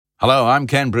Hello, I'm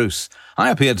Ken Bruce.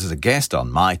 I appeared as a guest on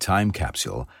My Time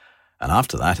Capsule, and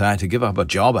after that I had to give up a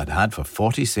job I'd had for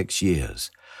 46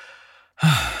 years.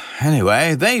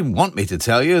 Anyway, they want me to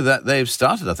tell you that they've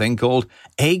started a thing called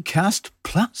Acast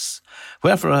Plus,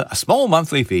 where for a small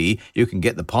monthly fee you can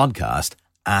get the podcast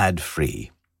ad-free.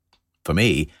 For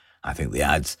me, I think the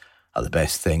ads are the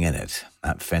best thing in it.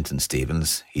 That Fenton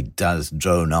Stevens, he does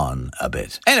drone on a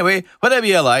bit. Anyway, whatever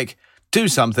you like, do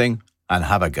something and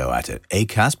have a go at it.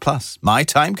 Acast Plus, My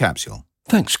Time Capsule.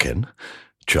 Thanks, Ken.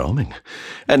 Charming.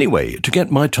 Anyway, to get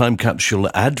My Time Capsule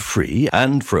ad-free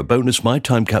and for a bonus My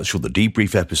Time Capsule The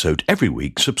Debrief episode every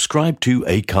week, subscribe to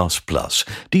Acast Plus.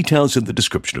 Details in the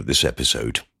description of this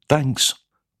episode. Thanks.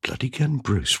 Bloody Ken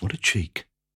Bruce, what a cheek.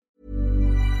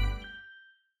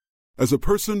 As a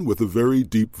person with a very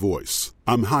deep voice,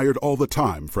 I'm hired all the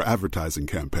time for advertising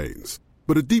campaigns.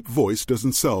 But a deep voice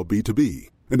doesn't sell B2B,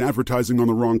 and advertising on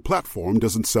the wrong platform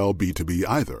doesn't sell B2B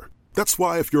either. That's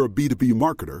why if you're a B2B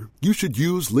marketer, you should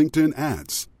use LinkedIn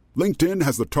ads. LinkedIn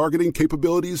has the targeting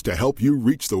capabilities to help you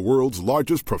reach the world's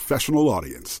largest professional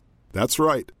audience. That's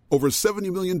right, over 70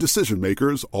 million decision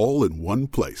makers all in one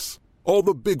place. All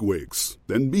the big wigs,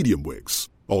 then medium wigs,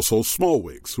 also small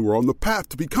wigs who are on the path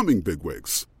to becoming big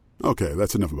wigs. Okay,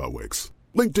 that's enough about wigs.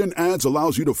 LinkedIn ads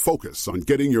allows you to focus on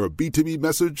getting your B2B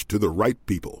message to the right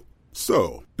people.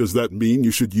 So, does that mean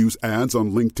you should use ads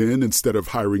on LinkedIn instead of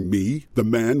hiring me, the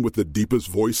man with the deepest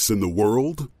voice in the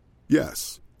world?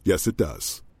 Yes. Yes, it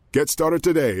does. Get started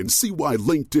today and see why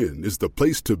LinkedIn is the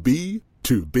place to be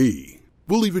to be.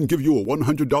 We'll even give you a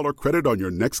 $100 credit on your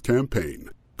next campaign.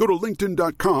 Go to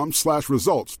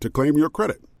linkedin.com/results to claim your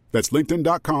credit. That's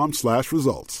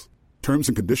linkedin.com/results. Terms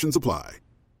and conditions apply.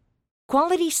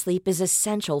 Quality sleep is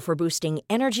essential for boosting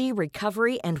energy,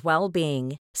 recovery, and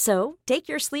well-being. So, take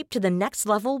your sleep to the next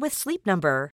level with Sleep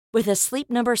Number. With a Sleep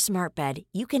Number smart bed,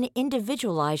 you can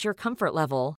individualize your comfort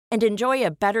level and enjoy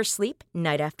a better sleep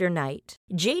night after night.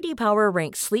 J.D. Power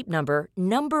ranks Sleep Number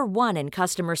number 1 in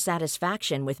customer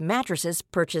satisfaction with mattresses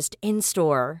purchased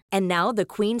in-store. And now the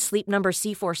Queen Sleep Number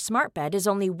C4 smart bed is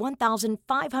only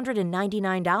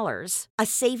 $1,599, a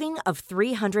saving of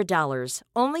 $300,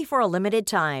 only for a limited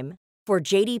time. For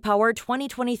J.D. Power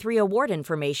 2023 award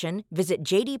information, visit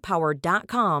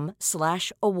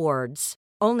jdpower.com/awards.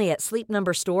 Only at Sleep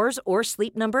Number stores or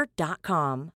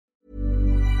sleepnumber.com.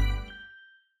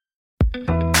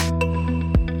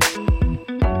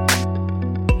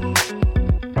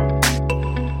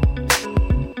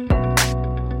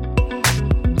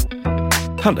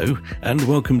 Hello, and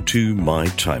welcome to My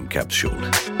Time Capsule.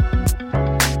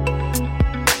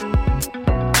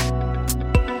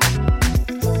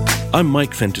 I'm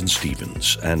Mike Fenton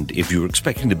Stevens, and if you're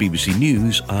expecting the BBC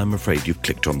News, I'm afraid you've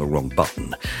clicked on the wrong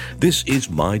button. This is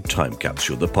My Time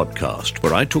Capsule, the podcast,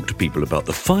 where I talk to people about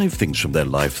the 5 things from their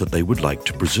life that they would like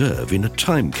to preserve in a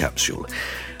time capsule.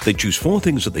 They choose 4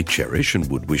 things that they cherish and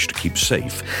would wish to keep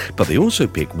safe, but they also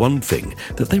pick 1 thing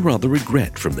that they rather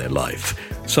regret from their life,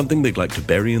 something they'd like to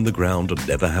bury in the ground and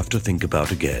never have to think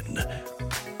about again.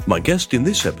 My guest in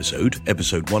this episode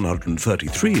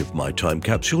 133 of My Time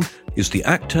Capsule, is the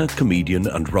actor, comedian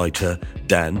and writer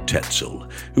Dan Tetsell,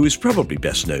 who is probably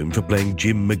best known for playing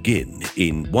Jim McGinn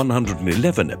in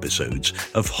 111 episodes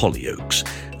of Hollyoaks,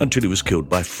 until he was killed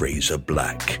by Fraser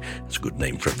Black. That's a good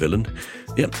name for a villain.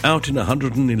 Yep, out in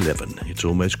 111. It's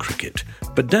almost cricket.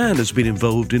 But Dan has been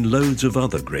involved in loads of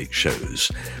other great shows.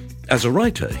 As a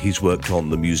writer, he's worked on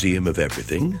The Museum of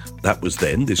Everything, That Was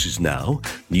Then, This Is Now,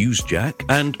 Newsjack,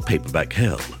 and Paperback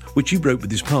Hell, which he wrote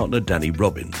with his partner Danny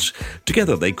Robbins.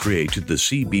 Together they created the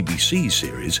CBBC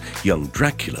series Young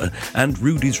Dracula and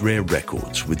Rudy's Rare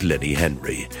Records with Lenny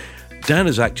Henry. Dan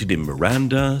has acted in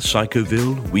Miranda,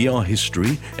 Psychoville, We Are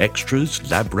History, Extras,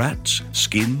 Lab Rats,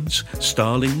 Skins,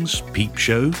 Starlings, Peep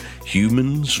Show,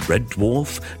 Humans, Red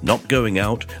Dwarf, Not Going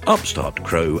Out, Upstart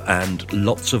Crow, and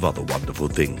lots of other wonderful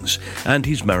things. And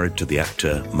he's married to the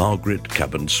actor Margaret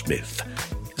Cabot Smith.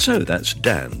 So that's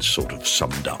Dan sort of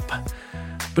summed up.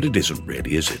 But it isn't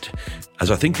really, is it?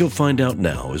 As I think you'll find out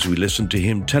now as we listen to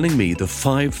him telling me the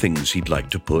 5 things he'd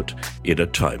like to put in a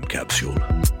time capsule.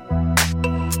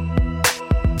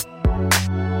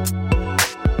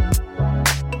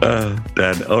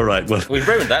 Dan, all right. Well, we've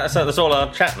ruined that. So that's all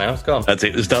our chat now. It's gone. That's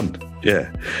it. It's done. Yeah.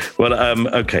 Well,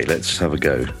 okay, let's have a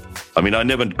go. I mean, I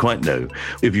never quite know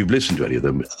if you've listened to any of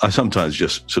them. I sometimes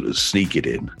just sort of sneak it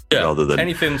in rather than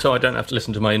anything, so I don't have to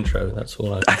listen to my intro. That's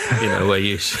all I, where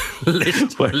you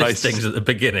list things at the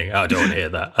beginning. I don't want to hear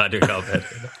that. I do not hear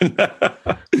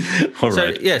that. All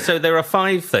right. So there are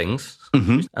 5 things,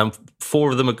 and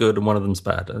 4 of them are good and 1 of them's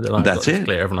bad. That's it.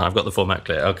 Clear, haven't I? I've got the format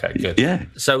clear. Okay, good. Yeah.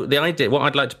 So the idea, what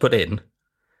I'd like to put in,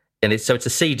 and it's a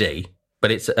CD,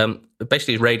 but it's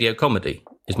basically radio comedy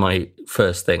is my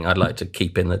first thing I'd like to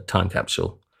keep in the time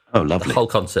capsule. Oh, lovely. The whole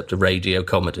concept of radio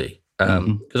comedy.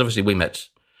 Because obviously we met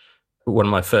one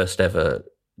of my first ever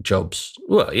jobs.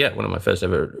 Well, yeah, one of my first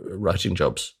ever writing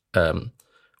jobs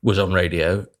was on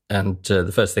radio. And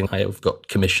the first thing I ever got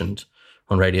commissioned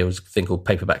on radio was a thing called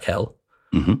Paperback Hell,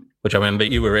 which I remember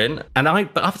you were in.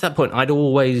 But after that point, I'd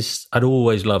always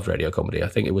loved radio comedy. I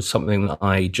think it was something that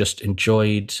I just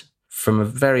enjoyed from a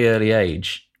very early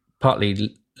age,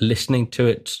 partly listening to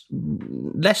it,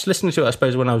 less listening to it, I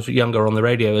suppose, when I was younger on the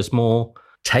radio, as more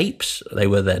tapes they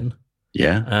were then.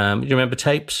 Yeah. Do you remember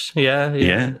tapes?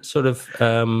 Yeah. Sort of.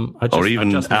 Or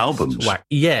even albums.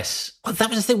 Yes. Well, that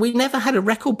was the thing. We never had a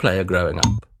record player growing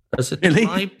up.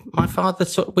 Really? My father,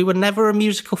 we were never a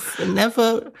musical,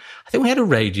 never. I think we had a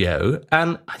radio,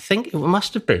 and I think it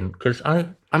must have been, because I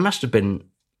must have been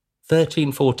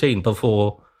 13, 14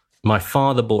 before my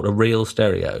father bought a real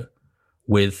stereo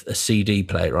with a CD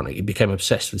player on it. He became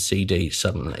obsessed with CDs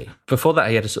suddenly. Before that,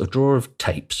 he had a sort of drawer of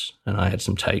tapes, and I had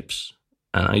some tapes.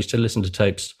 And I used to listen to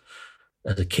tapes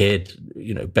as a kid,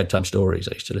 bedtime stories.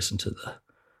 I used to listen to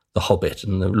the Hobbit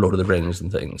and the Lord of the Rings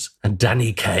and things. And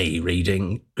Danny Kaye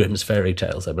reading Grimm's fairy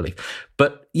tales, I believe.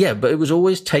 But it was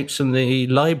always tapes from the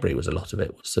library was a lot of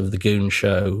it. So The Goon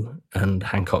Show and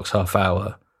Hancock's Half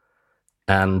Hour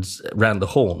and Round the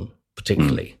Horn,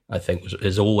 particularly, I think,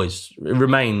 it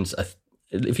remains,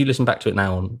 if you listen back to it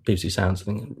now on BBC Sounds, I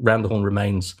think Round the Horn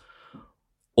remains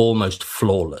almost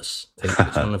flawless. I think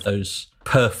it's one of those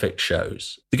perfect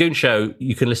shows. The Goon Show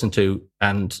you can listen to,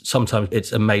 and sometimes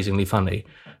it's amazingly funny,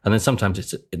 and then sometimes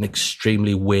it's an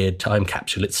extremely weird time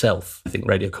capsule itself. I think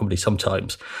radio comedy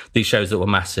sometimes, these shows that were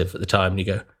massive at the time, and you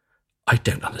go, I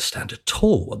don't understand at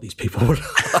all what these people were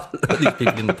these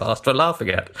people in the past were laughing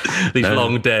at. These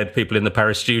long dead people in the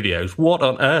Paris studios. What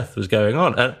on earth was going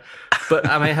on? But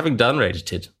I mean, having done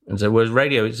Radiated, and so whereas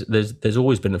radio, there's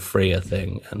always been a freer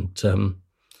thing, and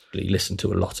listen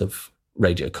to a lot of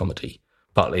radio comedy,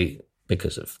 partly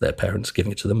because of their parents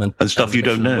giving it to them. And stuff you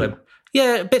don't know.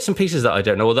 Yeah, bits and pieces that I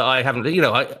don't know, or that I haven't, to be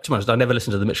honest, I never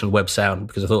listened to the Mitchell and Webb sound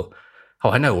because I thought,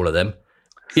 I know all of them.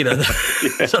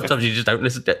 Sometimes you just don't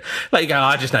listen to it. Like you go,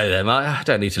 I just know them. I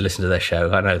don't need to listen to their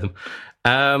show. I know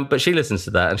them. But she listens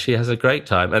to that and she has a great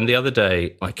time. And the other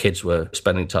day, my kids were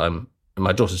spending time.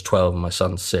 My daughter's 12 and my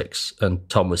son's 6. And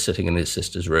Tom was sitting in his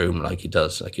sister's room like he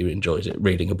does, like he enjoys it,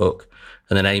 reading a book.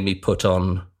 And then Amy put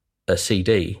on a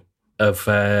CD of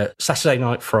Saturday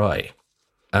Night Fry.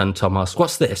 And Tom asked,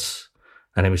 what's this?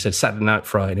 And Amy said, Saturday Night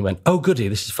Fry. And he went, oh, goody,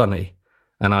 this is funny.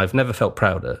 And I've never felt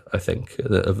prouder, I think,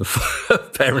 of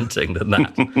parenting than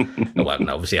that. Well,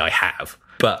 obviously I have.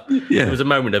 But There was a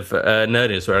moment of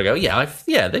nerdiness where I go,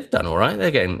 they've done all right.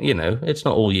 They're getting, it's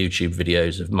not all YouTube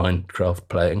videos of Minecraft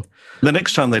playing. The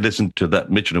next time they listen to that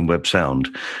Mitchell and Webb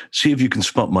sound, see if you can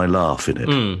spot my laugh in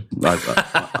it.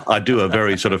 I do a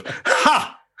very sort of,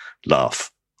 ha,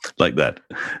 laugh. Like that.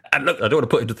 And look, I don't want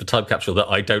to put into the time capsule that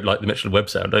I don't like the Mitchell and Webb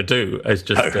sound. I do. It's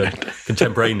just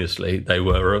contemporaneously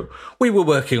we were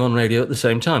working on radio at the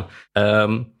same time.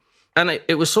 And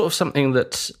it was sort of something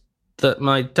that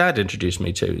my dad introduced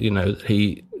me to,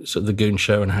 he sort of the Goon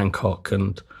Show and Hancock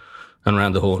and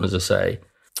Round the Horn, as I say.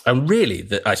 And really,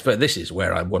 I suppose this is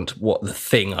where the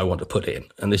thing I want to put in.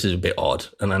 And this is a bit odd.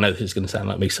 And I know this is going to sound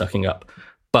like me sucking up,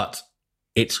 but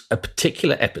it's a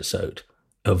particular episode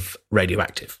of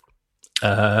Radioactive.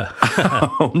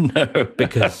 Oh, no.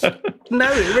 Because,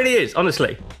 no, it really is,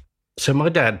 honestly. So my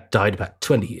dad died about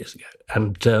 20 years ago,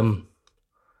 and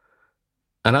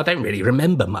I don't really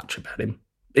remember much about him,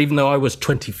 even though I was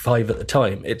 25 at the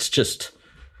time. It's just,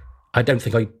 I don't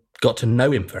think I got to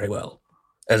know him very well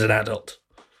as an adult.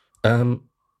 And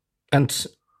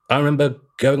I remember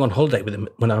going on holiday with him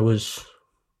when I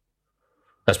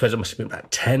suppose it must have been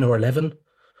about 10 or 11,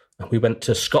 and we went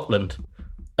to Scotland.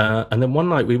 And then one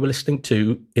night we were listening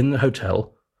in the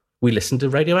hotel, we listened to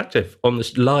Radioactive on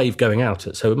this live going out.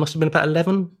 So it must have been about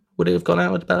 11. Would it have gone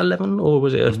out at about 11 or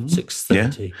was it at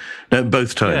 6:30? Yeah. No,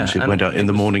 both times. It went out in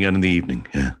the morning and in the evening.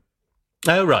 Yeah.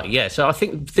 Oh, right. Yeah. So I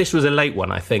think this was a late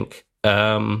one, I think,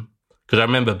 because I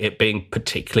remember it being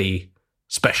particularly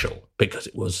special because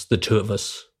it was the two of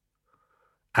us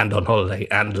and on holiday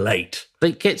and late.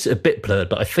 It gets a bit blurred,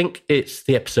 but I think it's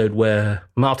the episode where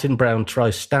Martin Brown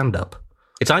tries stand-up.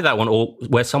 It's either that one or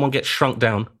where someone gets shrunk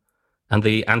down and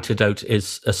the antidote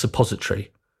is a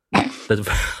suppository.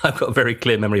 I've got a very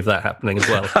clear memory of that happening as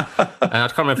well. And I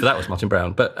can't remember if that was Martin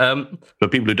Brown. But for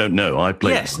people who don't know, I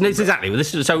played. Yes, exactly.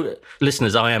 So,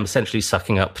 listeners, I am essentially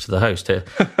sucking up to the host here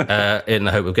in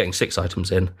the hope of getting 6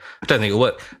 items in. I don't think it'll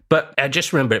work. But I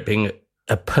just remember it being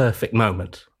a perfect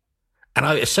moment. And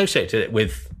I associated it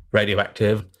with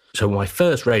Radioactive. So my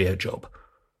first radio job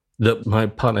that my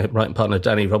writing partner,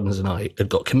 Danny Robbins, and I had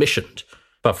got commissioned,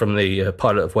 apart from the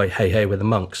pilot of Hey Hey with the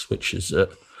Monks, which is a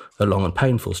long and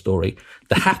painful story.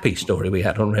 The happy story we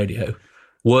had on radio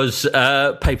was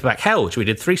Paperback Hell, which we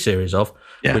did 3 series of,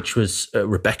 which was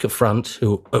Rebecca Front,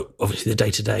 who obviously the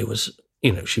day-to-day was,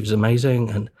 she was amazing,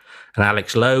 and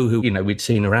Alex Lowe, who, we'd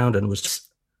seen around and was just...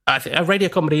 I think a radio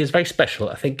comedy is very special.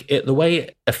 I think the way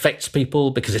it affects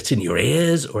people, because it's in your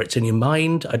ears or it's in your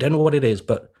mind, I don't know what it is,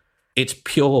 but it's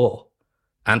pure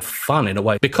and fun in a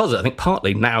way. Because I think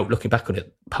partly now, looking back on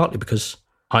it, partly because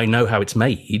I know how it's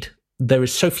made, there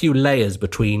is so few layers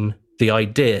between the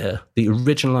idea, the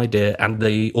original idea, and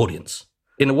the audience.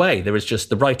 In a way, there is just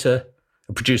the writer,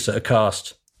 a producer, a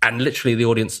cast, and literally the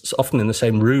audience often in the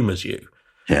same room as you.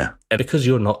 Yeah. And because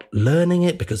you're not learning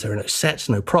it, because there are no sets,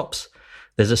 no props,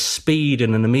 there's a speed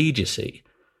and an immediacy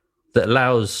that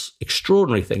allows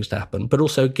extraordinary things to happen, but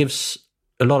also gives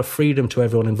a lot of freedom to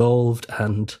everyone involved.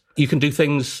 And you can do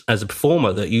things as a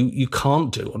performer that you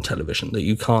can't do on television, that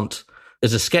you can't,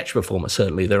 as a sketch performer,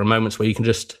 certainly. There are moments where you can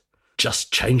just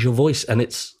change your voice and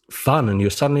it's fun and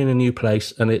you're suddenly in a new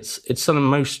place. And it's some of the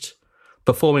most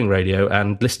performing radio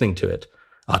and listening to it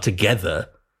are together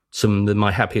some of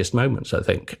my happiest moments, I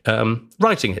think.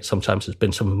 Writing it sometimes has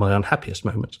been some of my unhappiest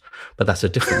moments, but that's a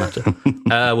different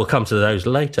matter. We'll come to those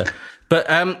later. But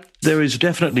there is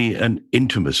definitely an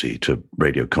intimacy to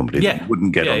radio comedy that you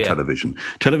wouldn't get on television.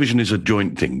 Television is a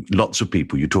joint thing. Lots of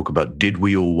people, you talk about, did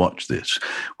we all watch this?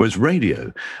 Whereas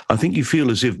radio, I think you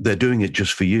feel as if they're doing it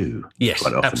just for you. Yes,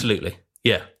 absolutely.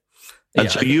 Yeah.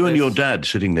 And so you and your dad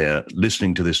sitting there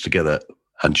listening to this together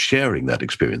and sharing that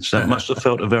experience, that must have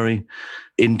felt a very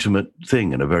intimate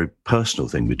thing and a very personal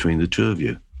thing between the two of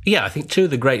you. Yeah, I think two of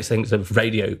the great things of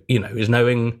radio, is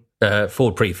knowing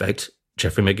Ford Prefect,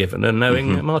 Geoffrey McGivern, and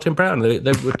knowing Martin Brown. They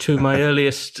were two of my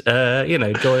earliest,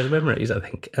 joyous memories, I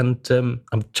think. And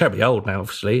I'm terribly old now,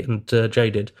 obviously, and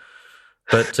jaded.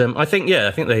 But I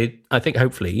think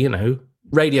hopefully,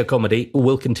 radio comedy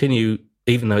will continue,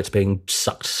 even though it's being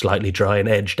sucked slightly dry and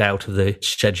edged out of the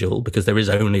schedule, because there is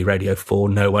only Radio 4,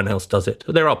 no one else does it.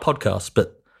 There are podcasts,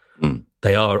 but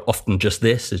they are often just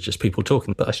this, it's just people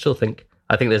talking. But I still think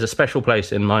there's a special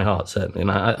place in my heart, certainly,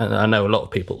 and I know a lot of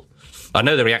people. I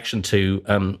know the reaction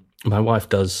to, my wife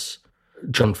does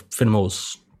John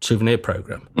Finnemore's souvenir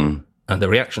programme, and the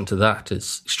reaction to that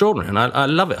is extraordinary, and I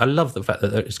love it. I love the fact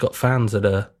that it's got fans that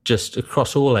are just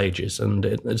across all ages, and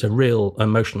it's a real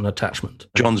emotional attachment.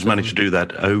 John's managed to do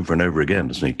that over and over again,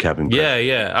 doesn't he? Cabin pressure.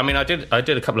 Yeah. I mean, I did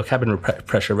a couple of cabin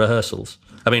pressure rehearsals.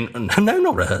 I mean, no,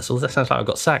 not rehearsals. That sounds like I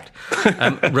got sacked.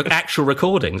 Actual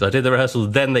recordings. I did the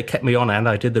rehearsals, then they kept me on, and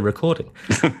I did the recording.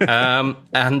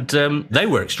 And they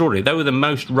were extraordinary. They were the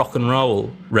most rock and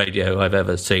roll radio I've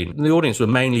ever seen. The audience were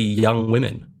mainly young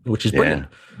women, which is brilliant.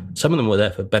 Yeah. Some of them were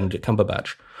there for Benedict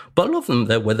Cumberbatch, but a lot of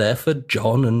them were there for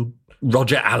John and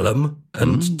Roger Allam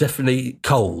and definitely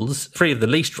Coles, 3 of the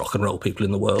least rock and roll people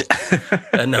in the world.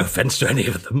 No offence to any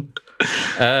of them.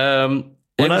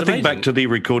 When I think back to the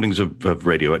recordings of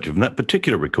Radioactive, and that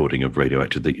particular recording of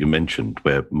Radioactive that you mentioned,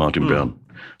 where Martin Brown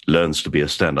learns to be a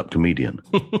stand-up comedian,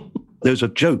 there's a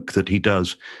joke that he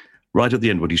does right at the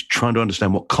end when he's trying to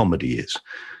understand what comedy is.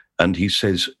 And he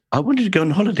says, I wanted to go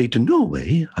on holiday to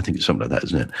Norway. I think it's something like that,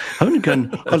 isn't it? I wanted to go on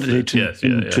holiday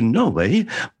to Norway,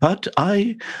 but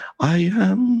I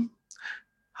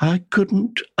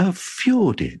couldn't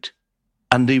afford it.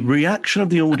 And the reaction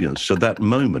of the audience to that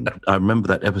moment, I remember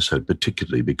that episode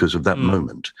particularly because of that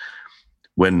moment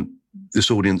when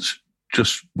this audience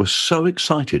just was so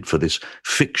excited for this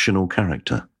fictional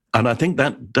character. And I think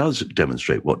that does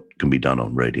demonstrate what can be done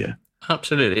on radio.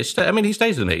 Absolutely. He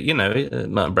stays with me,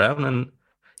 Martin Brown, and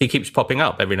he keeps popping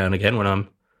up every now and again when I'm,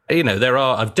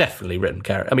 I've definitely written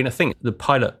characters. I mean, I think the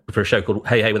pilot for a show called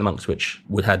Hey Hey with the Monks, which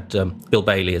had Bill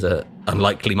Bailey as an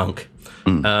unlikely monk,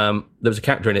 there was a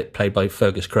character in it played by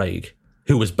Fergus Craig,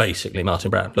 who was basically Martin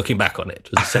Brown. Looking back on it,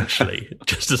 was essentially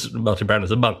just as Martin Brown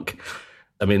as a monk.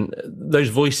 I mean, those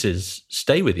voices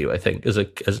stay with you, I think, as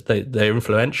they're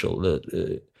influential.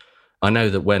 I know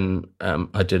that when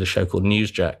I did a show called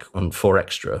Newsjack on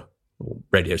 4Extra, or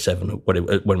Radio 7,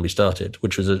 when we started,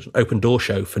 which was an open door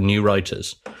show for new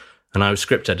writers, and I was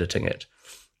script editing it.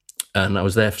 And I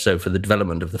was there for the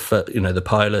development of the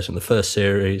pilot and the first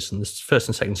series and the first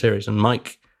and second series. And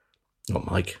Miles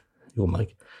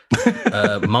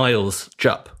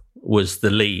Jupp was the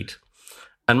lead.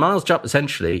 And Miles Jupp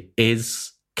essentially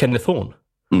is Kenneth Horne.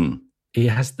 He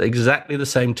has exactly the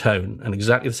same tone and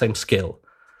exactly the same skill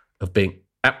of being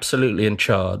absolutely in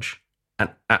charge and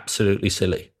absolutely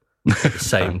silly. at the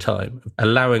same time,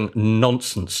 allowing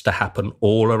nonsense to happen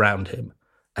all around him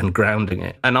and grounding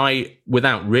it. And I,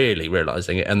 without really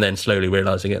realising it, and then slowly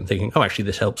realising it and thinking, oh, actually,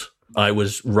 this helps. I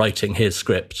was writing his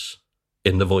scripts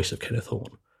in the voice of Kenneth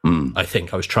Horne. I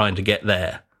think I was trying to get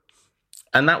there.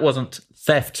 And that wasn't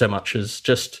theft so much as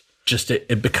just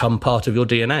it become part of your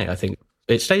DNA. I think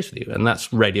it stays with you. And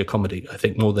that's radio comedy, I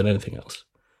think, more than anything else,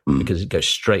 because it goes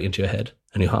straight into your head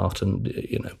and your heart and,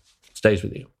 stays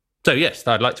with you. So, yes,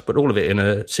 I'd like to put all of it in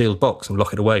a sealed box and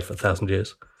lock it away for 1,000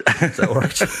 years. Is that all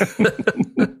right?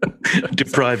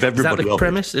 Deprive everybody of it. Is that the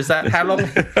premise? Is that how long?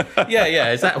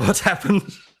 Yeah. Is that what's happened?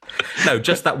 No,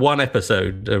 just that one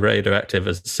episode of Radioactive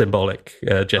as a symbolic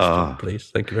gesture, please.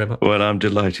 Thank you very much. Well, I'm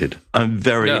delighted. I'm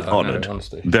very honoured.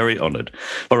 Very honoured.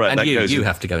 All right, and you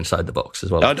have to go inside the box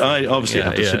as well. I obviously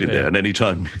have to sit in there, and any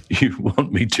time you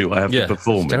want me to, I have to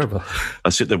perform it. Terrible. I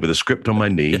sit there with a script on my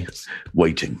knee,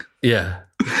 waiting. Yeah.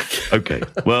 Okay.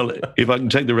 Well, if I can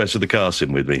take the rest of the cast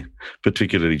in with me,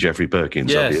 particularly Jeffrey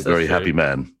Perkins, I'll be a very happy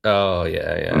man. Oh,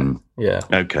 yeah. Yeah.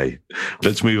 Okay.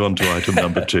 Let's move on to item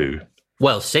number 2.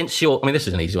 Well, since this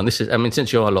is an easy one.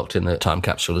 Since you are locked in the time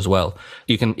capsule as well,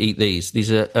 you can eat these.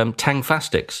 These are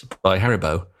Tangfastics by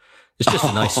Haribo. It's just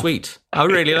a nice sweet. I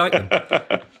really like them.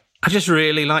 I just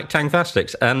really like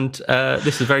Tangfastics. And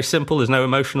this is very simple. There's no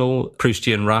emotional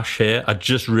Proustian rush here. I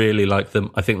just really like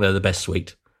them. I think they're the best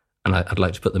sweet. And I'd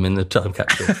like to put them in the time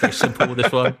capsule. Very simple,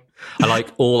 this one. I like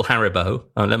all Haribo.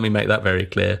 Let me make that very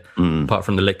clear. Apart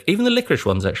from even the licorice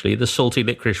ones, actually, the salty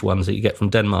licorice ones that you get from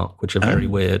Denmark, which are very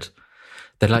weird.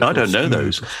 I don't know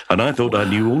those. And I thought I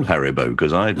knew all Haribo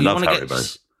because I love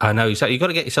Haribo. I know. So you've got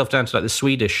to get yourself down to like the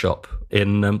Swedish shop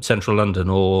in central London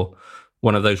or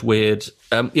one of those weird,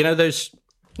 those,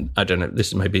 I don't know, this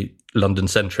is maybe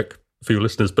London-centric for your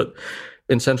listeners, but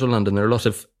in central London, there are a lot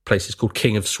of places called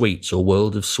King of Sweets or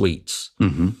World of Sweets,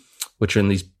 which are in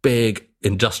these big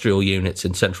industrial units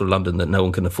in central London that no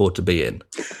one can afford to be in.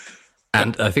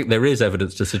 And I think there is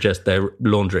evidence to suggest they're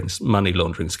money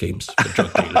laundering schemes for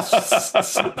drug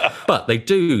dealers. But they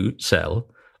do sell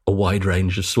a wide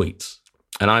range of sweets.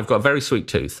 And I've got a very sweet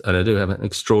tooth, and I do have an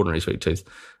extraordinary sweet tooth.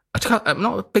 I'm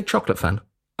not a big chocolate fan.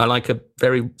 I like a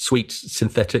very sweet,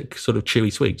 synthetic, sort of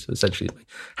chewy sweet, essentially.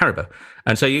 Haribo.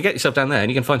 And so you get yourself down there, and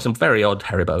you can find some very odd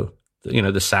Haribo,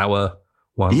 the sour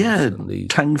ones. Yeah,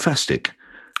 Tangfastic.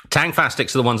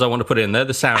 Tangfastics are the ones I want to put in. They're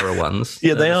the sour ones.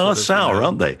 Yeah, they are sour,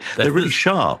 aren't they? They're really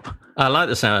sharp. I like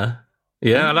the sour.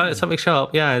 Yeah, I like something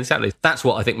sharp. Yeah, exactly. That's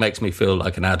what I think makes me feel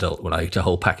like an adult when I eat a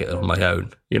whole packet on my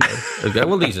own. I go,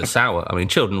 well, these are sour. I mean,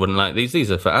 children wouldn't like these. These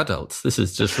are for adults. This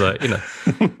is just like,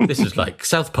 this is like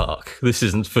South Park. This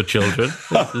isn't for children.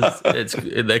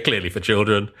 They're clearly for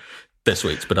children. They're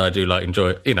sweets, but I do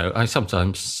enjoy it. I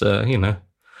sometimes,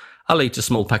 I'll eat a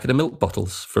small packet of milk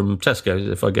bottles from Tesco's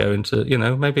if I go into,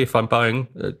 maybe if I'm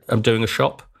doing a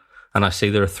shop and I see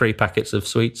there are 3 packets of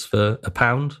sweets for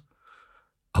 £1,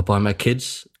 I'll buy my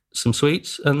kids some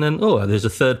sweets and then, there's a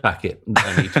 3rd packet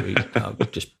I need to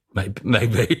eat. Just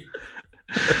maybe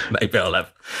I'll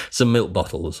have some milk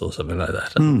bottles or something like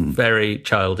that. Very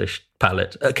childish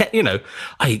palate.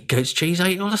 I eat goat's cheese.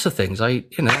 I eat lots of things. I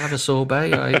have a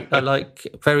sorbet. I like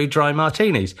very dry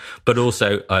martinis. But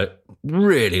also, I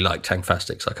really like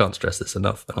Tangfastics. I can't stress this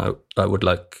enough. And I would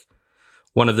like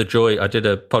one of the joy. I did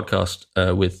a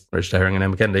podcast with Richard Herring and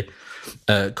Emma Kennedy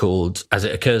called As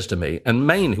It Occurs to Me. And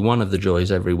mainly one of the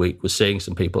joys every week was seeing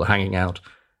some people hanging out.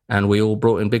 And we all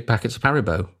brought in big packets of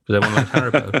Haribo because everyone liked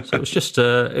Haribo. So it was just,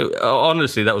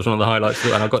 honestly, that was one of the highlights.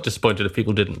 And I got disappointed if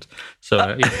people didn't. So,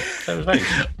 that was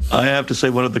nice. I have to say,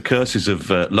 one of the curses of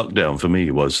lockdown for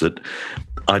me was that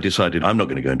I decided I'm not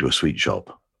going to go into a sweet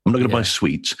shop. I'm not going to buy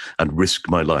sweets and risk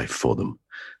my life for them.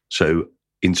 So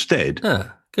instead,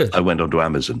 I went onto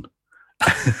Amazon.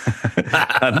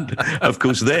 And of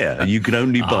course there you can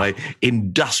only buy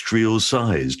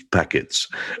industrial-sized packets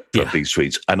of these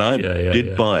sweets. And I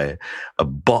did buy a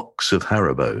box of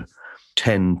Haribo,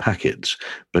 10 packets,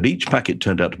 but each packet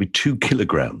turned out to be 2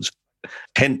 kilograms.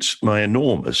 Hence my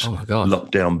enormous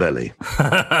lockdown belly.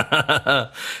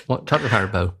 What type of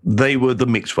Haribo? They were the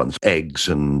mixed ones, eggs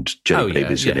and jelly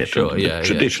babies in it. Sure,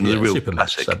 traditional, the real Super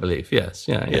classic. Mix, I believe. Yes,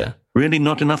 yeah. Really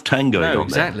not enough tang going on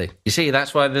exactly. there. You see,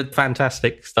 that's why the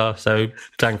Fantastics are so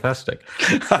Tangfastic.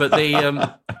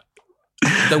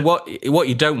 But what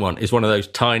you don't want is one of those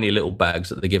tiny little bags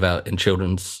that they give out in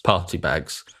children's party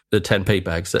bags, the 10p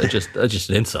bags that are just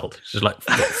an insult. It's just like,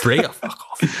 free? Oh, fuck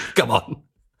off. Come on.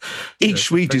 Each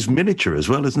suite is miniature as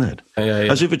well, isn't it?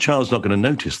 Yeah. As if a child's not going to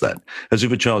notice that. As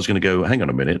if a child's going to go, hang on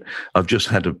a minute, I've just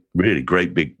had a really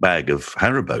great big bag of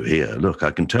Haribo here. Look,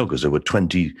 I can tell because there were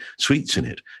 20 sweets in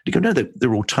it. You go, no,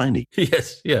 they're all tiny.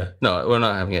 Yes, yeah. No, we're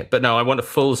not having it. But no, I want a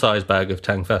full-size bag of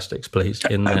Tangfastics, please.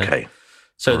 Okay.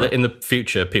 So that in the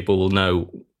future, people will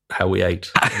know how we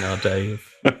ate in our day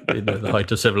of the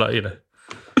height of civilization,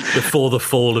 before the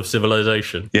fall of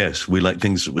civilization. Yes, we like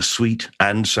things that were sweet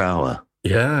and sour.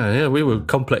 Yeah, we were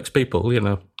complex people,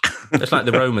 It's like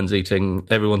the Romans eating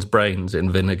everyone's brains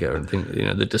in vinegar and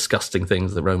the disgusting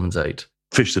things the Romans ate.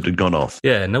 Fish that had gone off.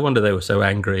 Yeah, no wonder they were so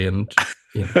angry and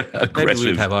aggressive. Maybe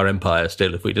we'd have our empire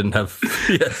still if we didn't have.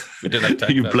 We didn't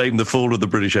have. You blame the fall of the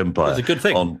British Empire. It's a good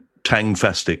thing on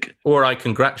Tangfastic. Or I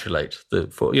congratulate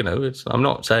I'm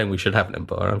not saying we should have an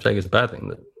empire. I'm saying it's a bad thing.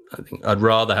 That I think I'd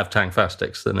rather have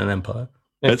Tangfastics than an empire.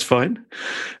 Yeah. That's fine.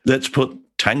 Let's put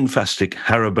Tangfastic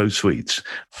Haribo sweets,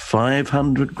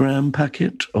 500-gram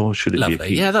packet, or should it Lovely. be a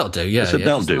key? Yeah, that'll do. Yeah,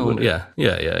 that'll do, wouldn't it?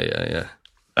 Yeah.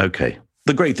 Okay.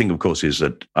 The great thing, of course, is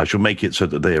that I shall make it so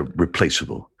that they are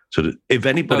replaceable. So that if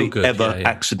anybody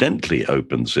accidentally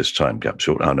opens this time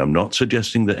capsule, and I'm not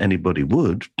suggesting that anybody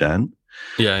would, Dan,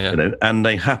 and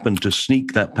they happen to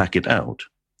sneak that packet out,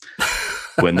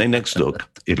 when they next look,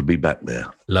 it'll be back there.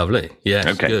 Lovely. Yes,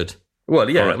 okay. Good. Well,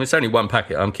 yeah, Right. I mean, it's only one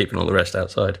packet. I'm keeping all the rest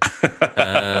outside.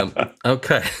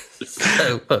 Okay.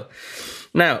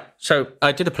 So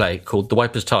I did a play called The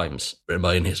Wipers' Times, written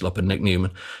by Ian Hislop and Nick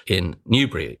Newman in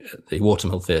Newbury at the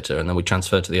Watermill Theatre, and then we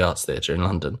transferred to the Arts Theatre in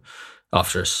London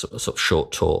after a sort of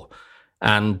short tour.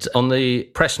 And on the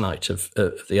press night of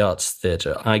the Arts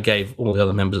Theatre, I gave all the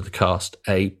other members of the cast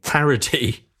a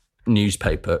parody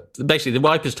newspaper. Basically, The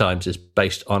Wipers' Times is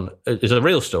is a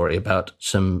real story about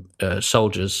some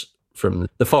soldiers from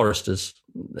the Foresters,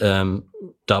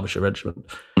 Derbyshire Regiment,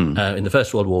 in the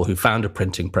First World War, who found a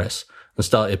printing press and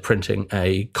started printing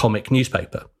a comic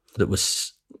newspaper that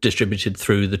was distributed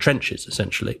through the trenches,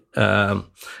 essentially.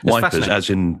 Wipers, as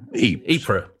in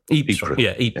Ypres. Ypres.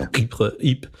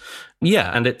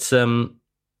 Yeah, and it's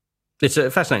a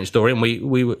fascinating story, and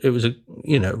it was a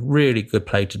really good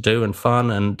play to do and fun,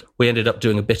 and we ended up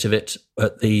doing a bit of it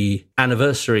at the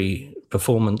anniversary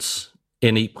performance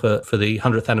in Ypres for the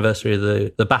 100th anniversary of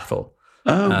the battle.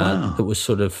 Oh, wow. It was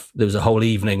there was a whole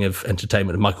evening of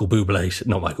entertainment of Michael Bublé,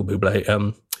 not Michael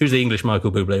Bublé. Who's the English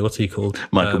Michael Bublé? What's he called?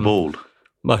 Michael Bald.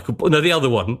 No, the other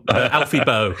one. Alfie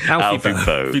Boe.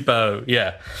 Alfie Boe,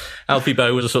 yeah. Alfie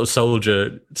Boe was a sort of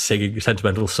soldier singing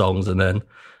sentimental songs, and then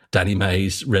Danny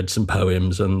Mays read some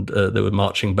poems, and there were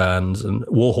marching bands, and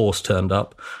Warhorse turned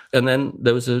up. And then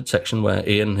there was a section where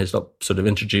Ian Hislop sort of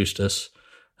introduced us,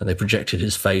 and they projected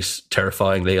his face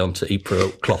terrifyingly onto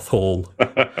Ypres Cloth Hall.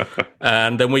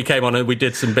 And then we came on and we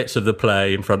did some bits of the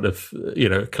play in front of,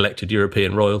 collected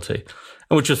European royalty,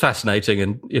 which was fascinating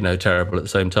and, terrible at the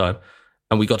same time.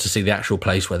 And we got to see the actual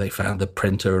place where they found the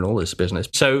printer and all this business.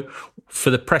 So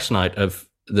for the press night of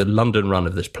the London run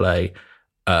of this play,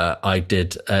 I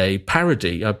did a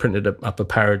parody. I printed up a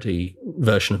parody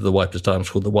version of The Wipers'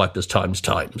 Times called The Wipers' Times,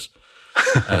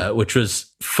 which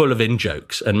was full of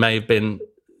in-jokes and may have been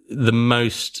the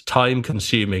most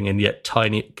time-consuming and yet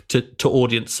tiny to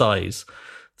audience size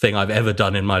thing I've ever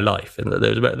done in my life. And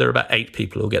there are about 8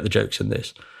 people who get the jokes in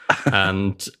this.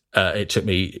 And it took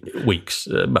me weeks,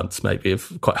 months maybe,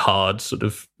 of quite hard sort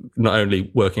of not only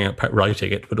working out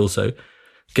writing it, but also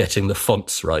getting the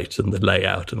fonts right and the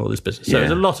layout and all this business. So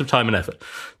there's a lot of time and effort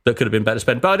that could have been better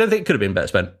spent. But I don't think it could have been better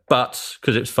spent. But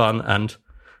because it was fun, and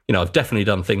I've definitely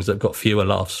done things that have got fewer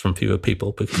laughs from fewer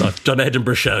people, because I've done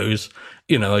Edinburgh shows.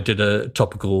 I did a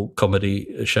topical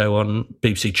comedy show on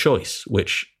BBC Choice,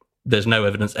 which there's no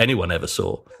evidence anyone ever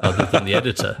saw other than the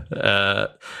editor.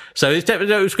 So it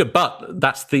was good, but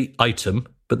that's the item.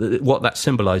 But what that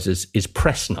symbolises is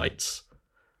press nights,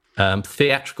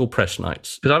 theatrical press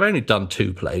nights. Because I've only done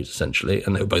 2 plays, essentially,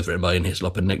 and they were both written by Ian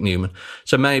Hislop and Nick Newman.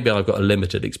 So maybe I've got a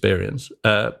limited experience.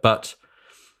 But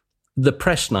the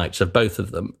press nights of both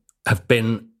of them have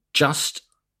been just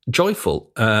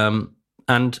joyful.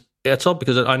 And it's odd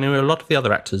because I know a lot of the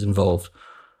other actors involved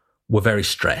were very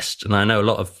stressed, and I know a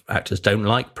lot of actors don't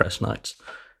like press nights,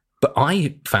 but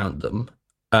I found them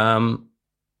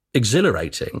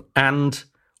exhilarating and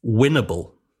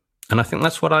winnable. And I think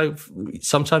that's what I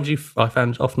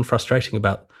found often frustrating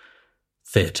about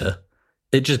theatre.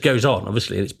 It just goes on,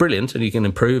 obviously, and it's brilliant, and you can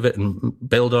improve it and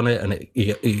build on it, and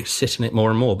you sit in it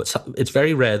more and more, but it's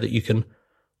very rare that you can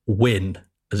win,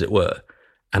 as it were.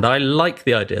 And I like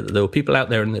the idea that there were people out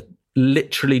there and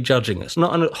literally judging us,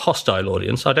 not a hostile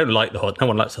audience. I don't like no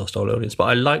one likes the hostile audience, but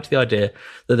I liked the idea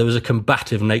that there was a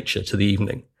combative nature to the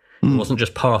evening. It wasn't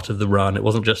just part of the run. It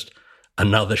wasn't just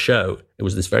another show. It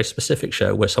was this very specific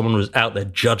show where someone was out there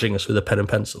judging us with a pen and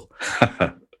pencil.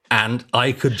 And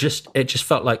it just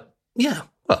felt like, yeah,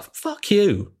 well, fuck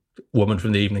you, Woman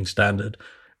from the Evening Standard.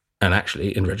 And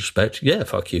actually, in retrospect, yeah,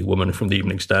 fuck you, Woman from the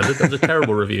Evening Standard. That was a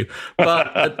terrible review.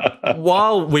 But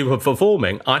while we were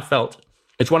performing, I felt,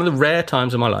 it's one of the rare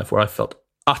times in my life where I felt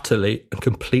utterly and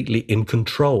completely in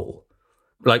control.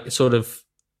 Like sort of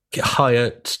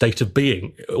higher state of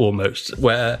being almost,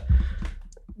 where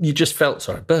you just felt,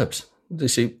 sorry, burps. You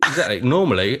see, exactly.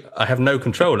 Normally, I have no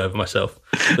control over myself.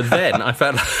 But then I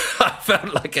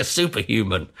felt like a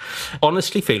superhuman.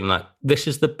 Honestly feeling like this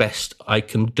is the best I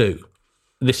can do.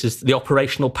 This is the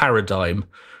operational paradigm.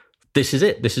 This is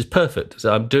it. This is perfect.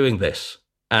 So I'm doing this.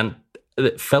 And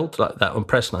it felt like that on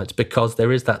press nights because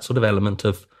there is that sort of element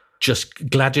of just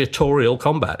gladiatorial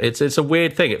combat. It's a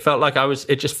weird thing. It felt like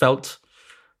it just felt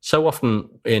so often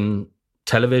in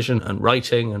television and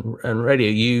writing and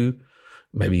radio,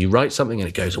 maybe you write something and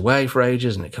it goes away for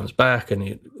ages and it comes back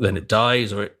and then it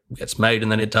dies, or it gets made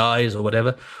and then it dies or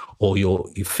whatever. Or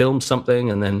you film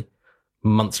something and then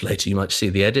months later you might see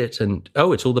the edit and,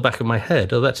 oh, it's all the back of my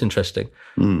head. Oh, that's interesting.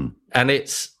 Mm. And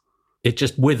it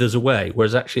just withers away.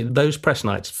 Whereas actually those press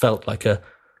nights felt like a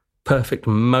perfect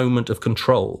moment of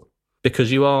control,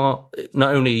 because you are,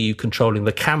 not only are you controlling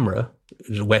the camera,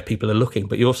 where people are looking,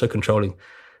 but you're also controlling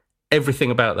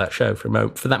everything about that show for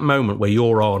that moment where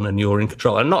you're on and you're in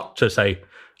control. And not to say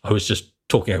I was just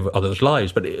talking over others'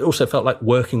 lives, but it also felt like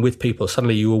working with people.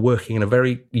 Suddenly you were working in a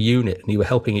very unit and you were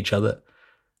helping each other.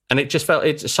 And it just felt,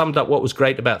 it summed up what was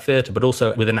great about theatre, but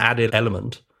also with an added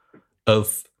element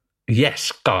of,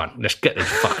 yes, go on, let's get these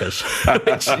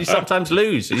fuckers. You sometimes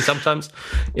lose. You sometimes,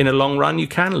 in a long run, you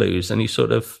can lose, and you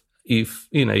sort of,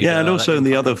 yeah, and also in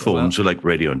the other forms, like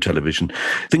radio and television,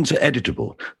 things are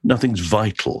editable. Nothing's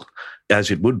vital,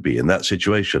 as it would be in that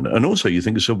situation. And also you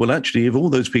think, so, well, actually, if all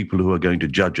those people who are going to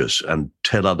judge us and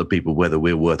tell other people whether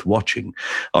we're worth watching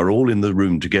are all in the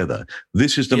room together,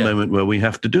 this is the moment where we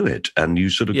have to do it. And you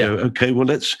sort of go, okay, well,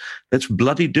 let's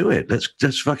bloody do it.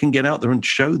 Let's fucking get out there and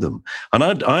show them. And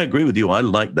I agree with you. I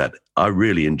like that. I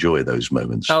really enjoy those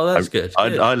moments. Oh, that's good.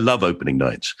 I love opening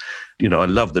nights. I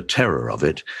love the terror of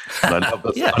it. And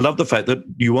I love the fact that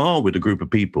you are with a group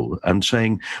of people and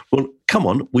saying, well, come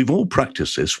on, we've all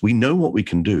practiced this. We know what we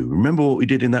can do. Remember what we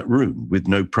did in that room with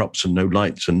no props and no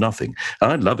lights and nothing.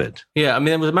 I love it. Yeah, I mean,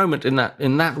 there was a moment in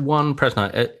that one press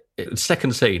night,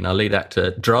 second scene, our lead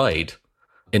actor dried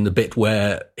in the bit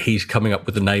where he's coming up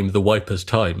with the name of the Wipers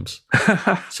Times.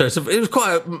 So it was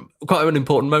quite an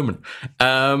important moment.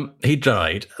 He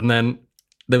died, and then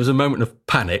there was a moment of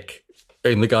panic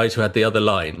in the guys who had the other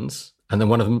lines, and then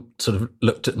one of them sort of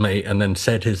looked at me and then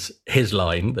said his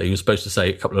line that he was supposed to say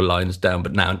a couple of lines down,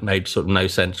 but now it made sort of no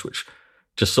sense, which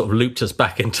just sort of looped us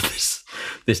back into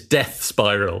this death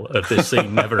spiral of this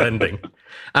scene never ending.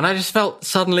 And I just felt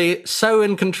suddenly so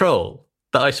in control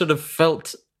that I sort of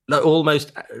felt like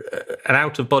almost an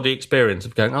out-of-body experience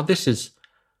of going, oh, this is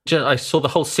just, I saw the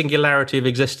whole singularity of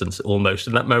existence almost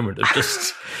in that moment of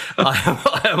just,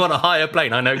 I am on a higher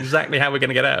plane. I know exactly how we're going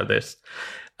to get out of this.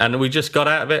 And we just got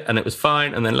out of it and it was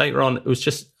fine. And then later on, it was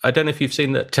just, I don't know if you've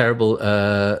seen that terrible,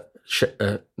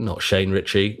 not Shane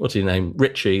Ritchie, what's his name?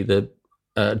 Ritchie, the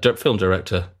film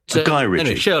director. Guy Ritchie.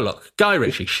 Anyway, Sherlock. Guy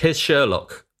Ritchie, his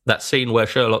Sherlock. That scene where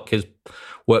Sherlock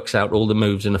works out all the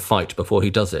moves in a fight before he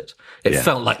does it. It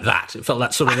felt like that. It felt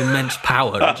that sort of immense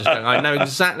power. Just going, I know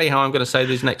exactly how I'm going to say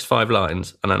these next 5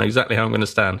 lines, and I know exactly how I'm going to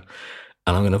stand,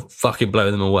 and I'm going to fucking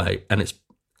blow them away. And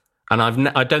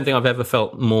I don't think I've ever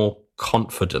felt more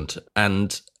confident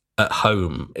and at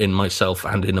home in myself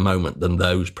and in a moment than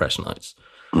those press nights.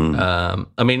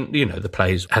 I mean, the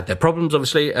plays had their problems,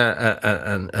 obviously,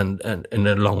 and in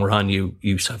the long run, you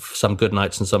have some good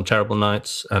nights and some terrible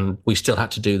nights, and we still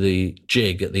had to do the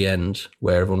jig at the end,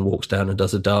 where everyone walks down and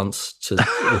does a dance,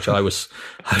 which I was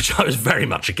very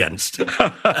much against, and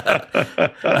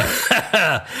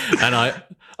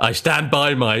I stand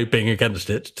by my being against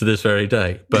it to this very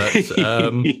day.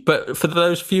 But for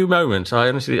those few moments,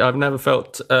 I've never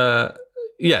felt.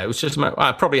 It was just,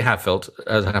 I probably have felt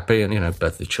as happy and,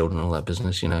 birth of children, all that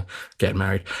business, getting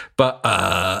married. But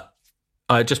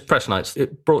I just, press nights,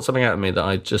 it brought something out of me that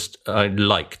I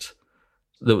liked.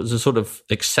 There was a sort of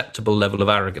acceptable level of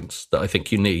arrogance that I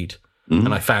think you need. Mm-hmm.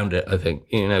 And I found it, I think,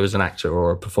 as an actor or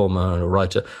a performer or a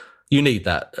writer, you need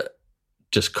that.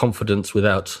 Just confidence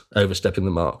without overstepping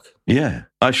the mark. Yeah,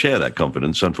 I share that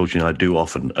confidence. Unfortunately, I do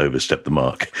often overstep the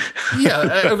mark.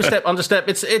 Overstep, understep.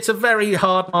 It's a very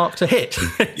hard mark to hit.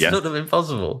 It's sort of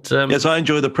impossible. Yes, I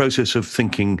enjoy the process of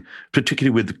thinking,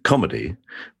 particularly with comedy.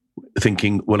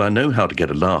 thinking, well, I know how to get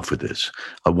a laugh with this.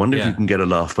 I wonder if you can get a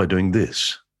laugh by doing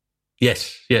this.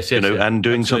 Yes. And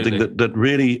doing absolutely. something that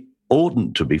really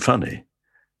oughtn't to be funny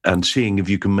and seeing if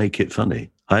you can make it funny.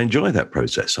 I enjoy that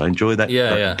process. I enjoy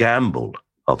that gamble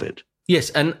of it. Yes,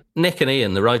 and Nick and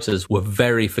Ian, the writers, were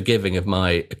very forgiving of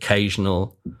my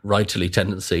occasional writerly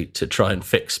tendency to try and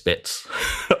fix bits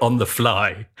on the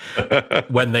fly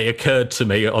when they occurred to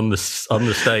me on the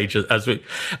stage as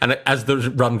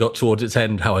the run got towards its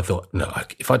end. How I thought, no,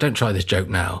 if I don't try this joke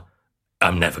now,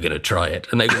 I'm never going to try it.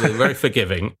 And they were very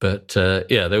forgiving, but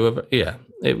they were. Yeah,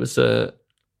 it was.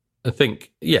 I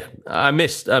think, I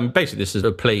missed. Basically, this is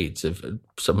a plea. If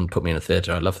someone put me in a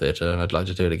theatre, I love theatre, and I'd like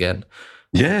to do it again.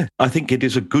 Yeah, I think it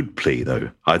is a good plea,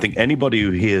 though. I think anybody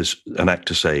who hears an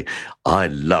actor say, I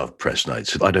love press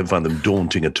nights, I don't find them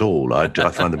daunting at all. I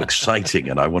find them exciting,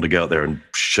 and I want to go out there and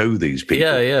show these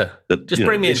people. Yeah. Just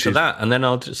bring me into that, and then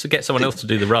I'll just get someone else to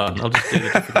do the run. I'll just do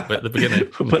the difficult bit at the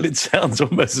beginning. Well, it sounds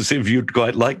almost as if you'd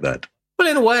quite like that. Well,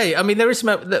 in a way, I mean, that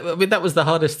was the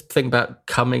hardest thing about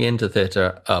coming into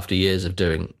theatre after years of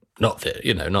doing not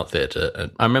theatre.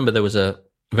 And I remember there was a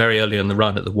very early in the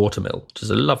run at the Watermill, which is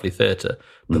a lovely theatre,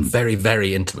 but very,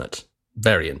 very intimate.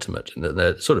 Very intimate. And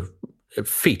they're sort of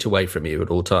feet away from you at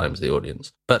all times, the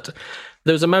audience. But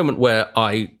there was a moment where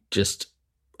I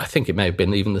think it may have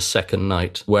been even the second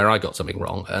night, where I got something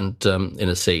wrong. And in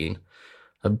a scene,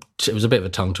 it was a bit of a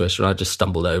tongue twister, and I just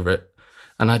stumbled over it.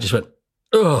 And I just went,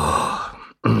 oh.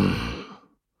 And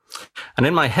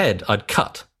in my head, I'd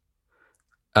cut.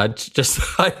 I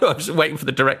was waiting for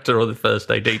the director or the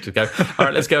first AD to go, all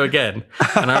right, let's go again.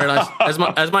 And I realised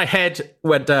as my head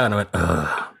went down, I went,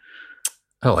 oh,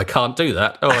 I can't do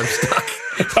that. Oh, I'm stuck.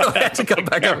 So I had to come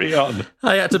back on.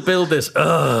 I had to build this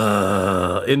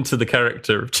into the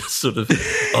character of just sort of,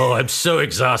 oh, I'm so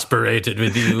exasperated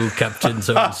with you, Captain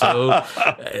so-and-so.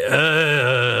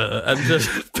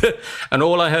 And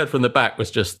all I heard from the back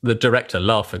was just the director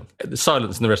laughing. The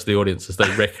silence in the rest of the audience as they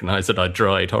recognised that I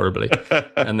dried horribly.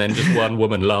 And then just one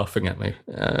woman laughing at me.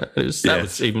 That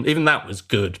was even that was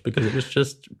good, because it was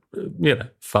just,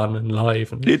 fun and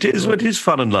live. It is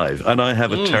fun and live. And I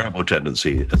have a terrible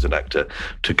tendency as an actor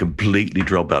to completely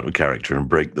drop out of character and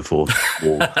break the fourth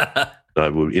wall. I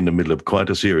will, in the middle of quite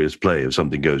a serious play, if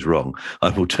something goes wrong, I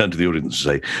will turn to the audience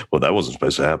and say, well, that wasn't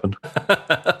supposed to happen.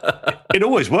 It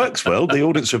always works well. The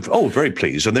audience are, very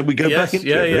pleased. And then we go back into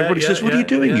it. Everybody says, what are you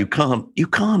doing? Yeah. You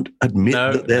can't admit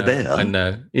that they're there. I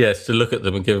know. Yes, to look at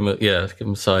them and give them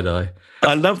a side eye.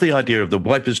 I love the idea of the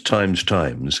wipers times,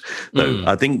 though.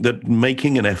 I think that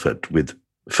making an effort with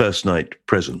first night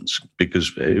presents,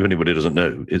 because if anybody doesn't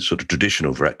know, it's sort of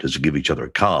traditional for actors to give each other a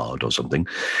card or something,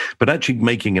 but actually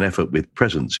making an effort with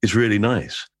presents is really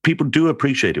nice. People do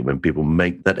appreciate it when people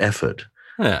make that effort.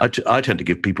 Yeah. I tend to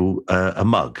give people a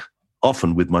mug,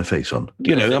 often with my face on.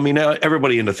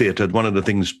 Everybody in the theatre, one of the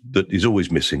things that is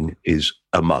always missing is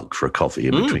a mug for a coffee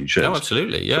in between shows. Oh,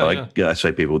 absolutely, yeah. So I say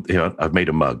to people, I've made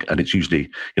a mug, and it's usually,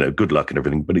 good luck and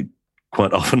everything, but it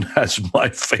quite often has my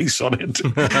face on it.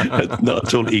 Not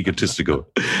at all egotistical.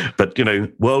 But,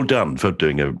 well done for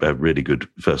doing a really good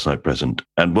first night present.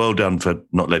 And well done for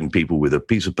not letting people with a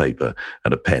piece of paper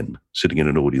and a pen sitting in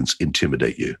an audience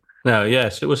intimidate you. No,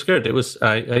 yes, it was good. It was,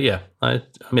 I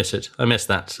miss it. I miss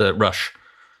that rush.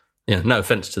 Yeah, no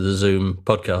offence to the Zoom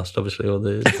podcast, obviously, or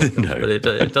the podcast, no. But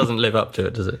it doesn't live up to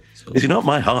it, does it? Is it not?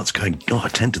 My heart's going,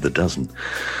 10 to the dozen.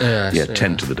 Yeah,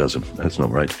 10 to the dozen. That's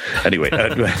not right. Anyway,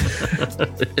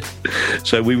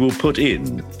 so we will put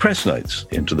in press nights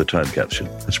into the time capsule.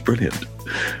 That's brilliant.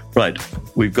 Right,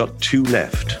 we've got 2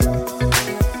 left.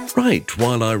 Right,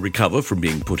 while I recover from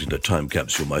being put in a time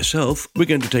capsule myself, we're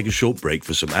going to take a short break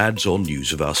for some ads or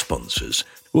news of our sponsors.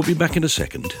 We'll be back in a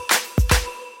second.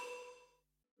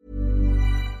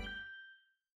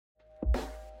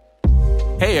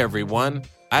 Hey everyone,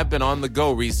 I've been on the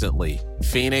go recently.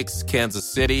 Phoenix, Kansas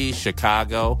City,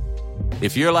 Chicago.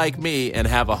 If you're like me and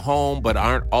have a home but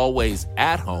aren't always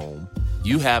at home,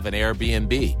 you have an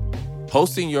Airbnb.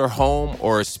 Hosting your home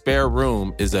or a spare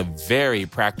room is a very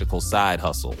practical side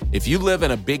hustle. If you live in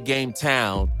a big game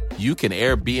town, you can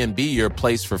Airbnb your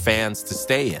place for fans to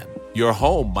stay in. Your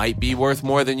home might be worth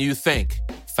more than you think.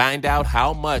 Find out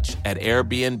how much at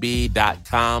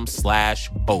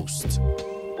airbnb.com/host.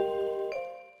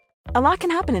 A lot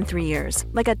can happen in 3 years,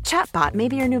 like a chatbot may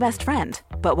be your new best friend.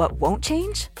 But what won't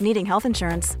change? Needing health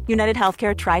insurance. United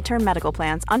Healthcare Tri-Term Medical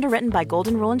Plans, underwritten by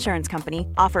Golden Rule Insurance Company,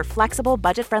 offer flexible,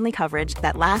 budget-friendly coverage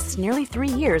that lasts nearly 3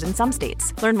 years in some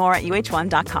states. Learn more at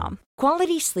uh1.com.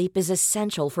 Quality sleep is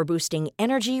essential for boosting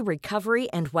energy,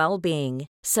 recovery, and well-being.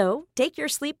 So, take your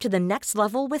sleep to the next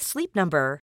level with Sleep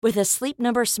Number. With a Sleep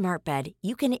Number Smart Bed,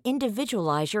 you can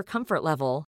individualize your comfort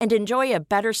level and enjoy a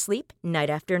better sleep night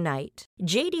after night.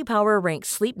 J.D. Power ranks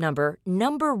Sleep Number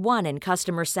number 1 in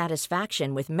customer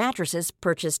satisfaction with mattresses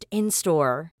purchased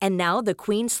in-store. And now the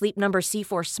Queen Sleep Number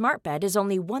C4 Smart Bed is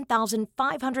only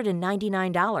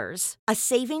 $1,599, a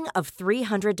saving of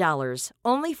 $300,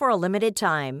 only for a limited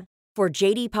time. For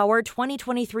J.D. Power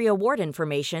 2023 award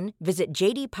information, visit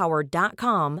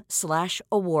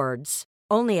jdpower.com/awards.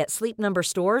 Only at Sleep Number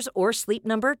stores or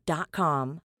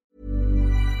sleepnumber.com.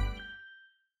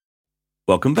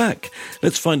 Welcome back.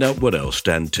 Let's find out what else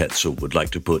Dan Tetzel would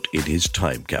like to put in his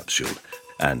time capsule.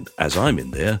 And as I'm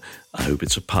in there, I hope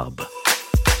it's a pub.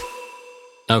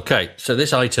 Okay, so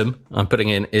this item I'm putting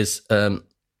in is a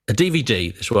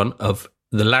DVD, this one, of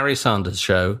The Larry Sanders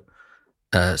Show,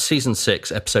 Season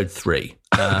 6, Episode 3.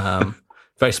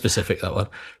 Very specific, that one.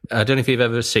 I don't know if you've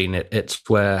ever seen it. It's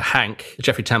where Hank,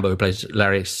 Jeffrey Tambor, who plays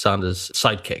Larry Sanders'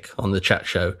 sidekick on the chat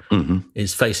show,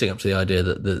 is facing up to the idea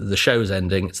that the show's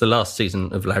ending. It's the last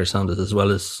season of Larry Sanders as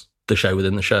well as the show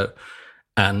within the show.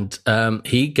 And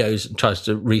he goes and tries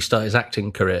to restart his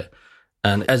acting career.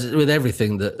 And as with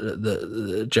everything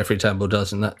that Jeffrey Tambor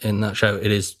does in that show,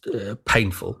 it is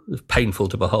painful. It's painful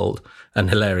to behold and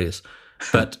hilarious.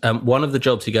 But one of the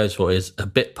jobs he goes for is a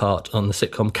bit part on the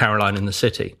sitcom Caroline in the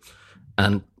City.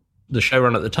 And the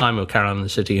showrunner at the time of Caroline in the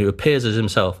City, who appears as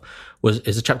himself,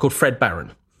 is a chap called Fred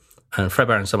Barron. And Fred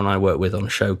Barron is someone I worked with on a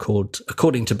show called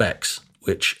According to Bex,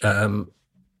 which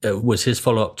was his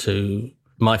follow-up to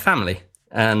My Family.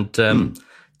 And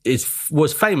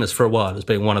was famous for a while as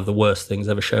being one of the worst things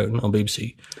ever shown on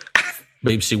BBC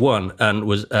One, and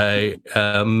was a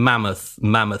mammoth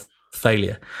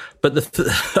failure. But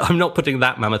I'm not putting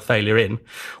that mammoth failure in.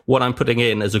 What I'm putting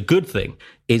in as a good thing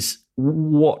is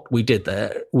what we did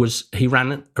there was he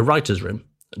ran a writer's room,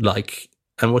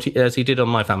 as he did on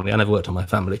My Family. I never worked on My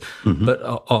Family, but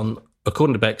on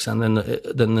According to Bex, and then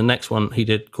the next one he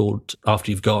did called After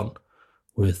You've Gone,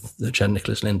 with Jen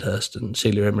Nicholas Lyndhurst and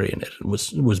Celia Emery in it, and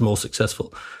was more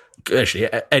successful. Actually,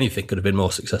 anything could have been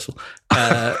more successful.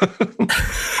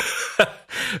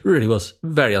 Really was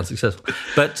very unsuccessful.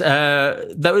 But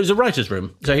there was a writer's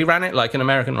room. So he ran it like an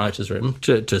American writer's room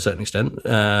to a certain extent,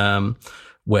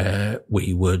 where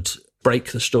we would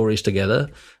break the stories together.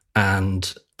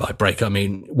 And by break, I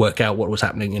mean work out what was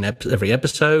happening in every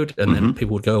episode. And then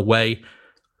people would go away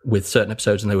with certain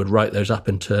episodes and they would write those up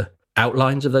into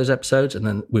outlines of those episodes. And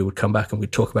then we would come back and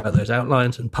we'd talk about those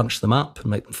outlines and punch them up and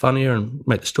make them funnier and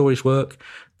make the stories work.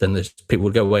 Then people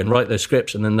would go away and write those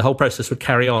scripts, and then the whole process would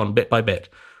carry on bit by bit,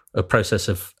 a process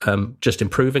of just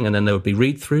improving, and then there would be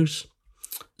read-throughs.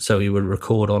 So you would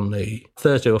record on the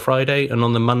Thursday or Friday, and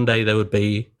on the Monday there would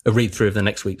be a read-through of the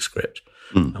next week's script.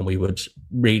 And we would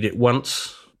read it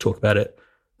once, talk about it.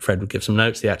 Fred would give some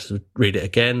notes, the actors would read it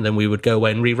again, then we would go away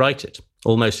and rewrite it,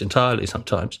 almost entirely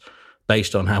sometimes,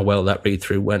 based on how well that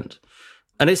read-through went.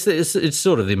 And it's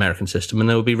sort of the American system, and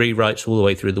there would be rewrites all the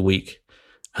way through the week.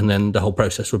 And then the whole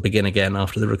process would begin again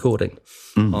after the recording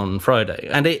on Friday.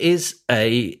 And it is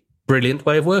a brilliant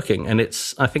way of working. And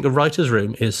I think a writer's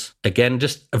room is, again,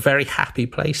 just a very happy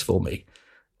place for me.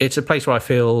 It's a place where I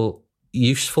feel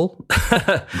useful,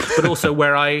 but also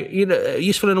where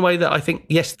useful in a way that I think,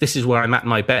 yes, this is where I'm at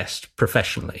my best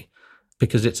professionally,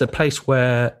 because it's a place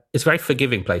where it's a very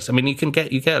forgiving place. I mean, you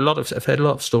get a lot of, I've heard a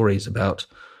lot of stories about,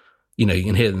 you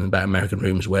can hear them about American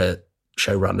rooms where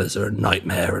showrunners are a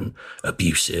nightmare and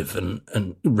abusive, and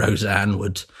Roseanne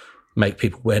would make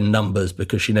people wear numbers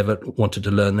because she never wanted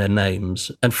to learn their names.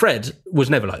 And Fred was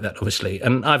never like that, obviously.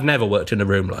 And I've never worked in a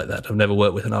room like that. I've never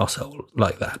worked with an arsehole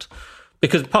like that.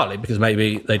 Partly because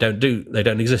maybe they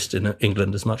don't exist in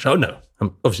England as much. Oh no,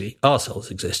 obviously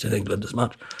arseholes exist in England as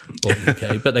much, or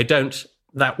the UK, but they don't.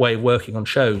 That way of working on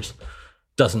shows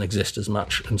doesn't exist as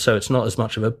much, and so it's not as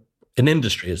much of an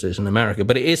industry as it is in America.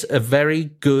 But it is a very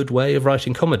good way of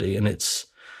writing comedy, and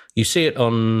you see it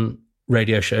on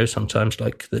radio shows sometimes,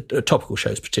 like the topical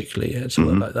shows particularly. It's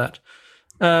work like that,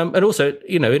 and also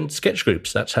in sketch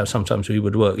groups. That's how sometimes we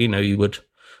would work.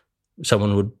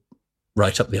 Someone would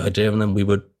write up the idea, and then we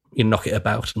would knock it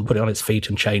about and put it on its feet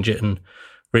and change it and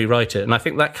rewrite it. And I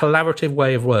think that collaborative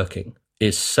way of working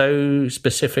is so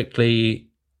specifically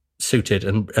suited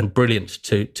and brilliant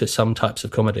to some types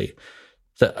of comedy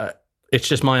that it's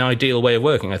just my ideal way of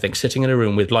working. I think sitting in a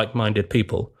room with like-minded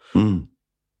people, and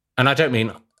I don't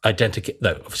mean identikit,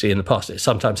 though obviously in the past it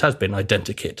sometimes has been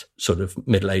identikit, sort of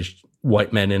middle-aged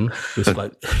white men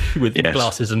with yes,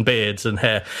 glasses and beards and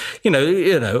hair,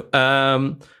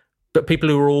 but people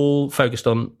who are all focused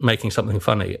on making something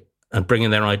funny and bring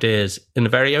in their ideas in a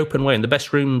very open way. And the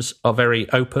best rooms are very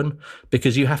open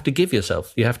because you have to give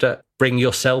yourself. You have to bring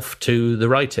yourself to the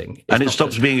writing. And it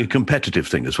stops being a competitive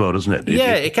thing as well, doesn't it?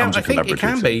 Yeah, it can. I think it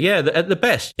can be. Yeah, at the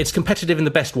best. It's competitive in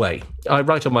the best way. I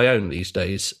write on my own these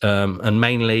days, and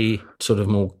mainly sort of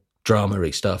more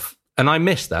drama-y stuff. And I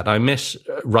miss that. I miss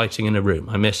writing in a room.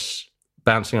 I miss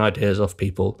bouncing ideas off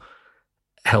people,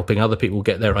 helping other people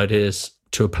get their ideas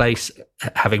to a place,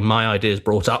 having my ideas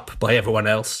brought up by everyone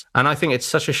else. And I think it's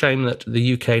such a shame that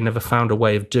the UK never found a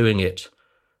way of doing it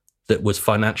that was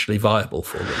financially viable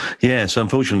for them. Yes,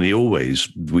 unfortunately,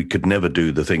 we could never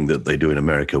do the thing that they do in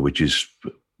America, which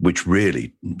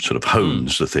really sort of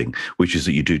hones the thing, which is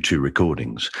that you do 2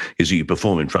 recordings, is that you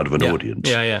perform in front of an audience.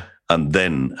 Yeah. And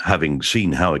then, having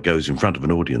seen how it goes in front of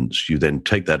an audience, you then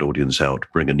take that audience out,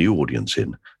 bring a new audience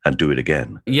in, and do it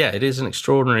again. Yeah, it is an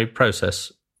extraordinary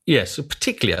process. Yes,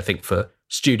 particularly, I think, for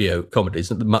studio comedies,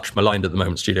 much maligned at the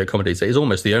moment, studio comedies, it is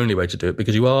almost the only way to do it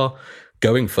because you are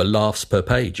going for laughs per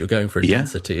page. You're going for a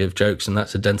density of jokes, and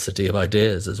that's a density of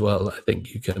ideas as well. I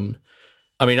think you can...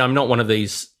 I mean, I'm not one of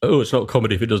these, it's not a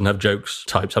comedy if it doesn't have jokes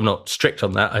types. I'm not strict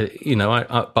on that.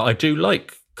 But I do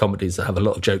like comedies that have a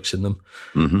lot of jokes in them.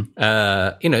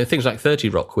 Mm-hmm. Things like 30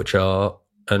 Rock,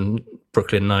 and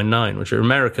Brooklyn Nine-Nine, which are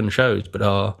American shows, but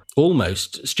are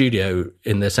almost studio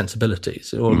in their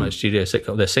sensibilities, almost studio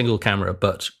sitcom. They're single camera,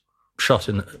 but shot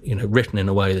in, written in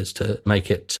a way as to make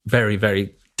it very,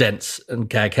 very dense and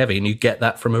gag heavy. And you get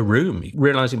that from a room,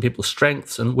 realizing people's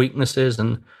strengths and weaknesses.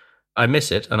 And I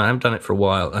miss it, and I haven't done it for a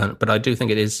while. But I do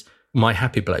think it is my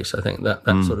happy place. I think that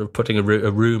sort of putting a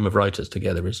room of writers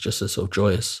together is just a sort of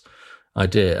joyous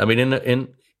idea. I mean,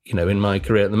 in my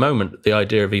career at the moment, the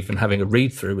idea of even having a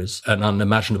read-through is an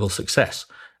unimaginable success.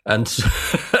 And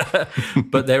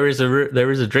but there is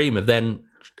a dream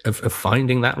of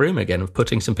finding that room again, of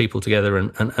putting some people together,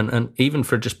 and even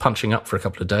for just punching up for a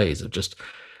couple of days of just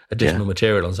additional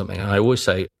material on something. I always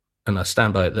say, and I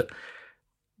stand by it, that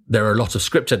there are a lot of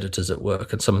script editors at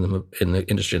work, and some of them are in the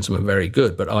industry, and some are very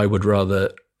good. But I would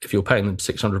rather, if you're paying them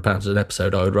 £600 an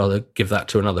episode, I would rather give that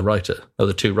to another writer, or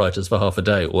the 2 writers for half a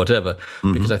day or whatever,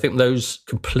 because I think those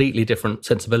completely different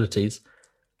sensibilities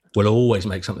will always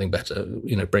make something better,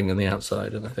 bring in the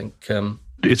outside. And I think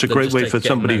it's a great way for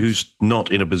somebody who's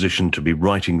not in a position to be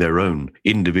writing their own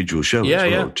individual show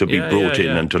to be brought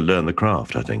in and to learn the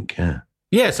craft, I think,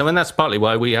 Yes, I mean, that's partly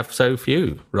why we have so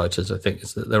few writers, I think,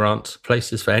 is that there aren't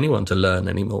places for anyone to learn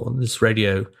anymore. This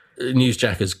radio...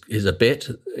 Newsjack is a bit,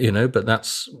 but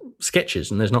that's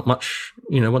sketches, and there's not much,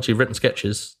 once you've written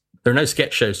sketches, there are no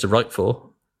sketch shows to write for,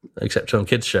 except on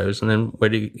kids' shows, and then where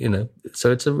do you,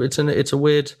 so it's a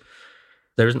weird,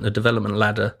 there isn't a development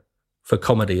ladder for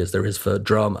comedy as there is for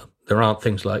drama. There aren't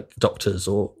things like Doctors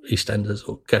or EastEnders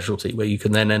or Casualty where you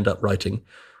can then end up writing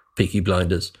Peaky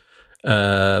Blinders.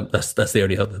 That's the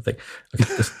only other thing.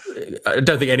 I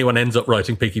don't think anyone ends up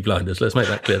writing Peaky Blinders. Let's make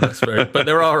that clear. But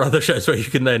there are other shows where you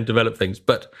can then develop things.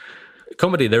 But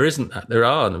comedy, there isn't that. There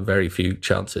are very few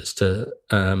chances to.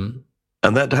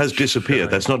 And that has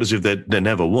disappeared. That's not as if there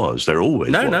never was. There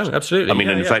always was. No, absolutely. I mean,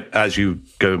 in fact, as you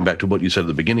going back to what you said at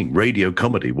the beginning, radio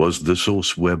comedy was the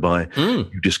source whereby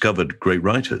you discovered great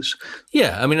writers.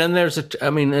 Yeah, I mean, and there's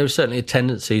certainly a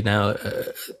tendency now.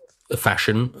 A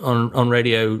fashion on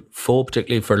Radio 4,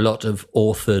 particularly for a lot of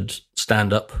authored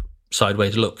stand-up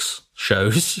sideways looks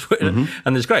shows. And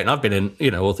it's great. And I've been in,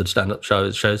 authored stand-up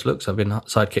shows looks. I've been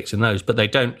sidekicks in those, but they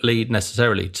don't lead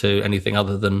necessarily to anything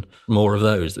other than more of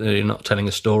those. You're not telling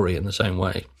a story in the same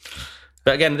way.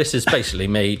 But again, this is basically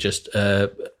me just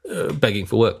begging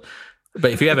for work.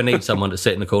 But if you ever need someone to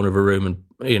sit in the corner of a room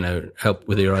and, help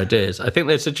with your ideas, I think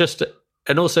there's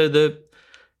and also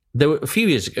there were quite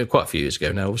a few years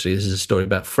ago now, obviously this is a story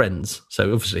about Friends,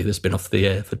 so obviously this has been off the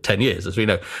air for 10 years, as we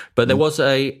know. But there was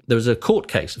a court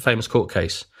case, a famous court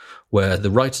case, where the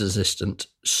writer's assistant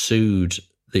sued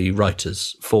the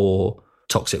writers for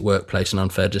toxic workplace and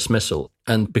unfair dismissal.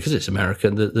 And because it's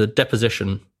American, the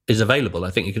deposition is available. I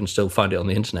think you can still find it on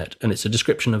the internet. And it's a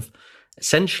description of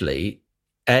essentially,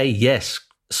 A, yes,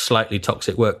 slightly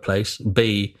toxic workplace,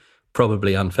 B,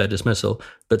 probably unfair dismissal,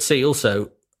 but C,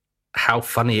 also how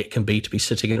funny it can be to be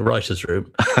sitting in a writer's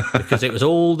room, because it was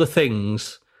all the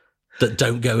things that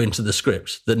don't go into the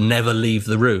script, that never leave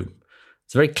the room.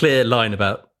 It's a very clear line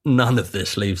about none of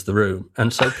this leaves the room.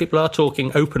 And so people are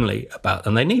talking openly about,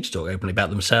 and they need to talk openly about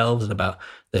themselves and about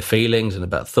their feelings and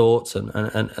about thoughts and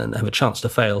have a chance to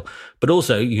fail. But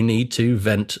also you need to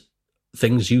vent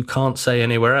things you can't say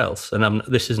anywhere else. And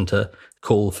this isn't a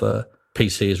call for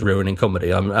PC is ruining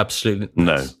comedy. I'm absolutely...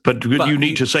 No, but you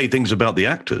need to say things about the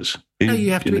actors. No,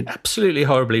 you have to be absolutely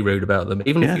horribly rude about them,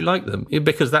 even if you like them,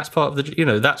 because that's part of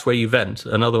the, that's where you vent,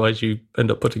 and otherwise you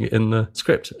end up putting it in the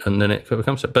script, and then it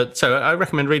becomes... But so I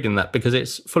recommend reading that, because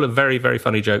it's full of very, very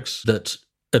funny jokes that,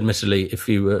 admittedly, if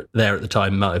you were there at the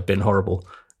time, might have been horrible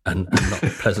and not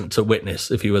pleasant to witness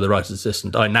if you were the writer's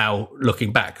assistant. I now,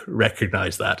 looking back,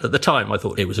 recognise that. At the time, I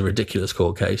thought it was a ridiculous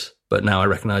court case, but now I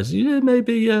recognise,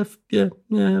 maybe, 6 of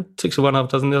one, half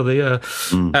dozen the other,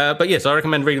 But yes, I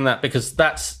recommend reading that, because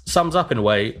that sums up, in a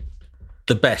way,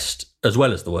 the best as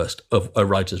well as the worst of a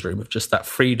writer's room, of just that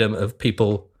freedom of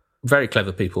people, very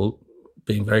clever people,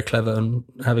 being very clever and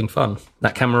having fun.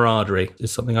 That camaraderie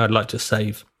is something I'd like to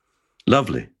save.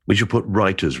 Lovely. We should put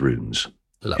writers' rooms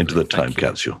into the time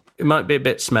capsule. It might be a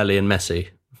bit smelly and messy,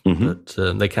 but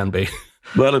they can be.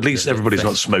 Well, at least everybody's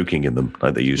not smoking in them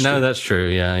like they used to. No, that's true.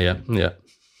 Yeah.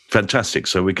 Fantastic.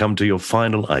 So we come to your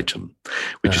final item,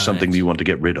 which is something that you want to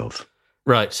get rid of.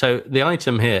 Right. So the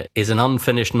item here is an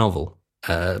unfinished novel,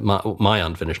 my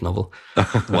unfinished novel.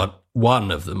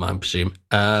 One of them, I presume.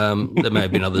 There may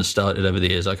have been others started over the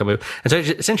years. I can't remember. And so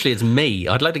essentially it's me.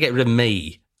 I'd like to get rid of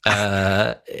me.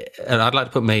 And I'd like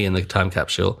to put me in the time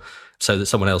capsule so that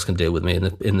someone else can deal with me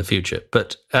in the future.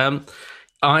 But I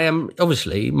am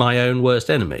obviously my own worst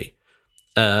enemy,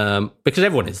 because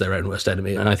everyone is their own worst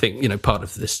enemy. And I think, part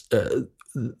of this,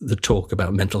 the talk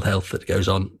about mental health that goes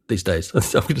on these days,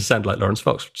 I'm going to sound like Lawrence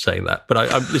Fox saying that, but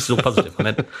this is all positive. I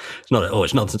mean, it's not,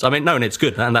 it's nonsense. I mean, no, and it's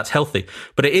good, and that's healthy.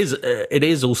 But it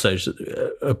is also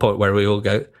a point where we all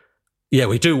go, yeah,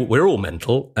 we do. We're all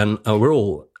mental, and we're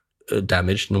all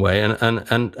damaged in a way,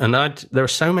 and there are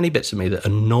so many bits of me that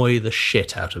annoy the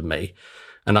shit out of me,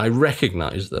 and I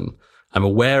recognise them. I'm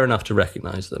aware enough to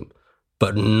recognise them,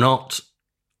 but not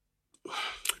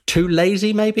too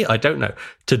lazy, maybe, I don't know,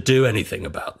 to do anything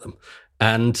about them.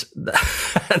 And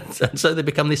so they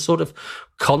become this sort of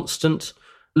constant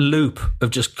loop of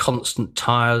just constant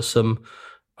tiresome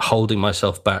holding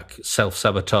myself back,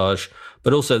 self-sabotage,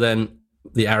 but also then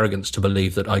the arrogance to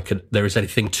believe that there is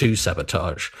anything to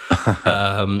sabotage.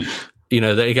 There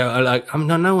you go.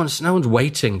 No one's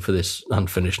waiting for this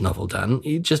unfinished novel, Dan.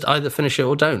 You just either finish it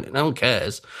or don't. No one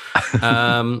cares.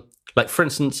 Like, for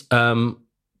instance,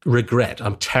 regret.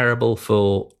 I'm terrible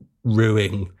for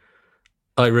ruining.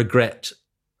 I regret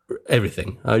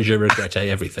everything. Je regrette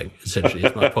everything, essentially,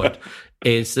 is my point.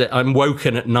 Is that I'm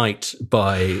woken at night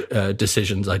by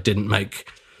decisions I didn't make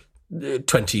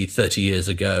 20, 30 years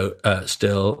ago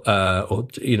still, or,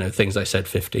 things I said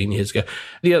 15 years ago.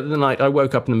 The other night, I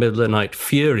woke up in the middle of the night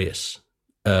furious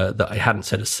that I hadn't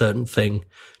said a certain thing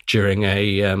during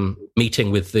a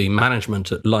meeting with the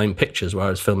management at Lime Pictures, where I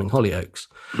was filming Hollyoaks,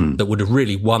 that would have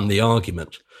really won the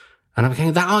argument. And I'm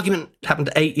thinking, that argument happened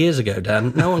 8 years ago,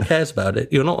 Dan. No one cares about it.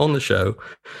 You're not on the show.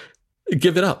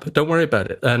 Give it up. Don't worry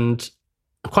about it. And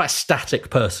I'm quite a static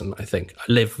person, I think. I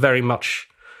live very much...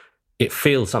 It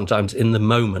feels sometimes in the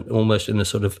moment, almost in a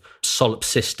sort of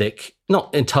solipsistic,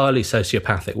 not entirely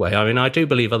sociopathic way. I mean, I do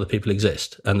believe other people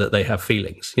exist and that they have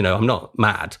feelings. I'm not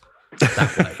mad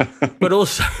that way. But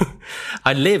also,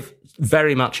 I live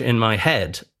very much in my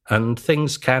head, and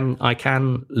I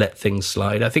can let things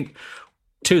slide. I think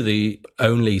two of the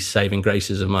only saving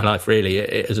graces of my life, really,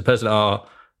 as a person, are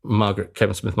Margaret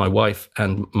Kevin-Smith, my wife,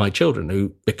 and my children,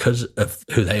 who, because of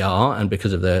who they are and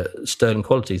because of their sterling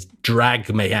qualities,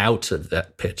 drag me out of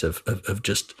that pit of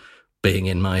just being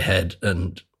in my head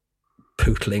and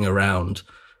pootling around,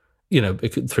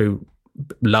 through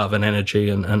love and energy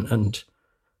and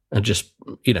just,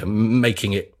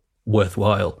 making it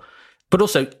worthwhile. But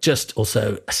also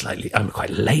slightly, I'm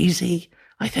quite lazy,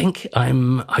 I think. I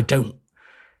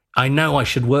know I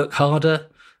should work harder.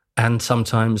 And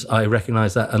sometimes I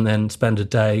recognise that and then spend a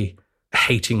day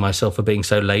hating myself for being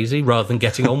so lazy rather than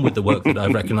getting on with the work that I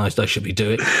recognised I should be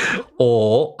doing.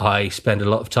 Or I spend a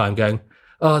lot of time going,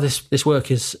 oh, this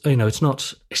work is,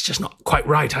 it's just not quite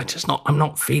right. I'm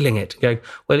not feeling it. Going,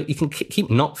 well, you can keep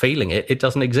not feeling it. It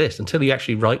doesn't exist. Until you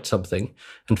actually write something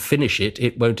and finish it,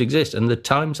 it won't exist. And the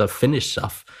times I've finished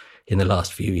stuff in the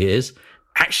last few years,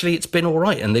 actually it's been all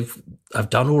right. And I've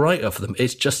done all right of them.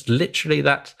 It's just literally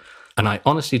that. And I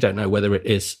honestly don't know whether it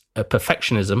is a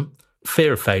perfectionism,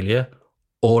 fear of failure,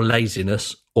 or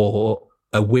laziness, or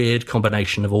a weird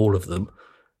combination of all of them.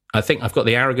 I think I've got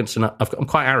the arrogance, and I'm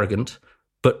quite arrogant,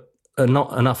 but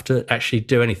not enough to actually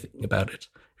do anything about it.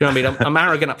 You know what I mean? I'm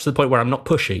arrogant up to the point where I'm not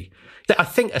pushy. I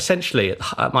think essentially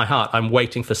at my heart, I'm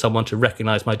waiting for someone to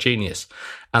recognise my genius.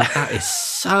 And that is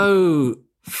so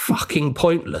fucking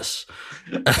pointless.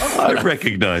 I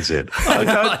recognise it.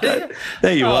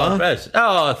 There you are. Fred.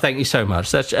 Oh, thank you so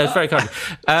much. That's very kind.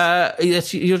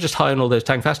 You're just high on all those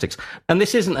Tangfastics. And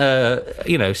this isn't,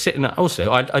 sitting...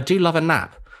 Also, I do love a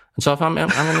nap. And so if I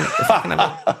can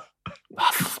have a...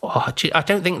 I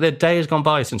don't think the day has gone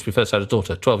by since we first had a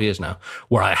daughter, 12 years now,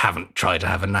 where I haven't tried to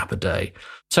have a nap a day.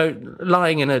 So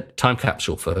lying in a time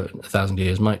capsule for 1,000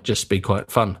 years might just be quite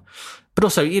fun. But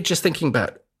also, you're just thinking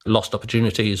about lost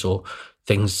opportunities or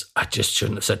things I just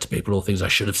shouldn't have said to people or things I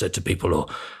should have said to people or,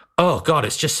 oh, God,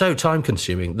 it's just so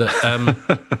time-consuming that...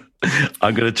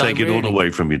 I'm going to take it all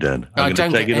away from you, Dan. I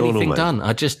don't get anything done.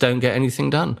 I just don't get anything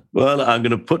done. Well, I'm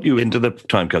going to put you into the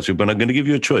time capsule, but I'm going to give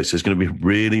you a choice. There's going to be a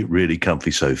really, really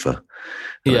comfy sofa.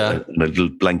 And a little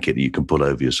blanket you can pull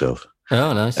over yourself.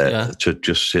 Oh, nice, to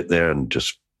just sit there and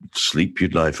just sleep your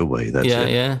life away. That's it.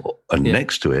 Yeah. And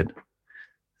next to it,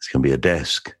 there's going to be a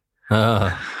desk.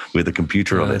 With a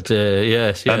computer on it.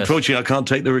 Yes. Unfortunately, I can't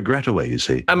take the regret away, you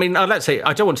see. I mean, let's say,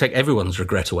 I don't want to take everyone's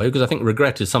regret away because I think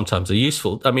regret is sometimes a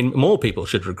useful... I mean, more people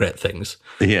should regret things.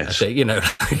 Yes. I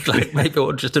think, like maybe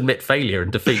or just admit failure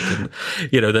and defeat and,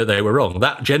 that they were wrong.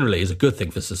 That generally is a good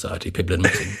thing for society, people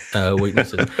admitting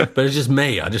weaknesses. But it's just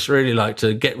me. I just really like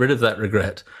to get rid of that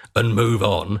regret and move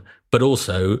on, but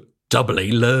also...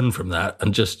 doubly learn from that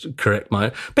and just correct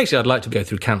my... Basically, I'd like to go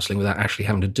through counselling without actually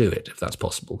having to do it, if that's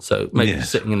possible. So maybe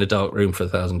sitting in a dark room for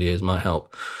 1,000 years might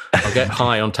help. I'll get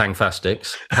high on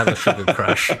Tangfastics, have a sugar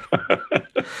crash,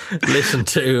 listen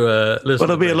to... Well,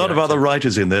 there'll be a lot of other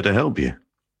writers in there to help you.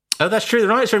 Oh, that's true. The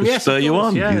writers room, yes. Spur you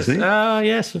on, yes. you see?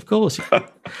 Yes, of course.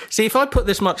 See, if I put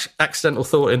this much accidental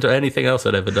thought into anything else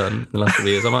I'd ever done in the last few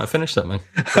years, I might have finished something.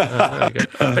 There we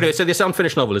go. Anyway, so this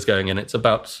unfinished novel is going in. It's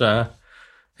about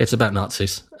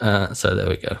Nazis. So there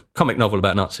we go. Comic novel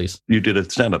about Nazis. You did a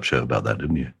stand-up show about that,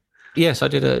 didn't you? Yes, I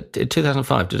did. In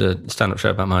 2005, did a stand-up show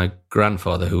about my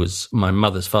grandfather, who was my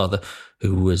mother's father,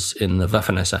 who was in the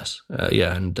Waffen-SS,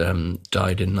 and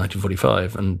died in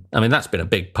 1945. And I mean, that's been a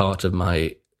big part of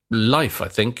my life, I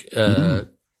think,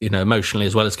 emotionally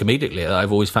as well as comedically.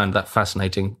 I've always found that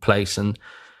fascinating place, and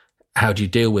how do you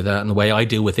deal with that? And the way I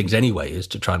deal with things anyway is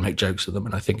to try and make jokes of them.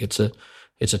 And I think it's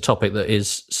a topic that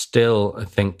is still, I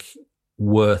think,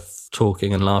 worth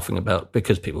talking and laughing about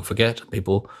because people forget,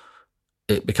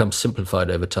 it becomes simplified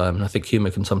over time. And I think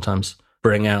humour can sometimes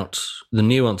bring out the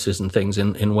nuances and things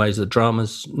in ways that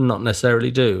dramas not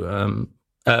necessarily do.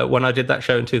 When I did that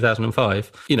show in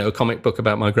 2005, a comic book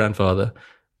about my grandfather,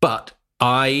 but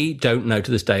I don't know to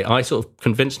this day, I sort of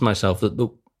convinced myself that the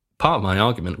part of my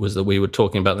argument was that we were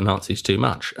talking about the Nazis too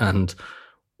much and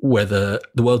whether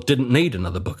the world didn't need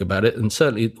another book about it, and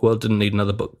certainly the world didn't need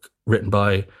another book written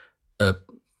by I'm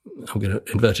going to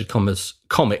inverted commas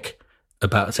comic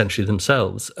about essentially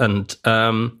themselves. And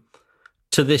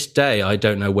to this day, I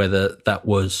don't know whether that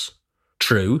was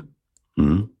true.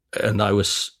 And I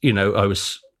was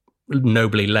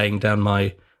nobly laying down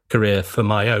my career for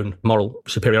my own moral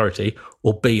superiority,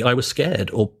 or B, I was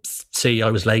scared, or C, I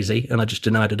was lazy and I just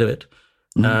didn't know how to do it.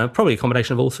 Probably a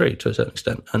combination of all three to a certain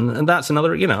extent. And that's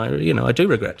another, I do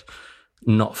regret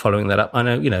not following that up. I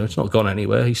know, it's not gone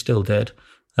anywhere. He's still dead.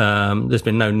 There's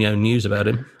been no news about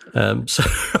him. So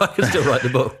I can still write the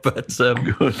book. But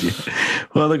Good, yeah.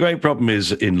 Well, the great problem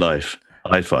is in life,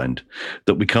 I find,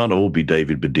 that we can't all be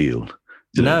David Baddiel.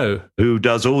 Who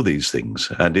does all these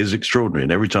things and is extraordinary.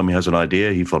 And every time he has an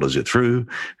idea, he follows it through.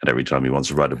 And every time he wants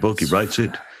to write a book, he writes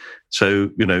it. So,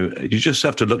 you just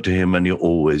have to look to him and you're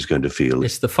always going to feel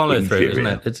it's the follow-through, isn't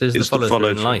it? It's the follow-through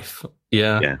in life.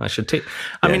 Yeah. I should teach.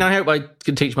 I mean, I hope I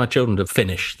can teach my children to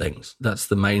finish things. That's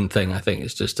the main thing, I think,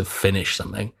 is just to finish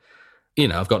something.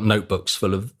 I've got notebooks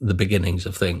full of the beginnings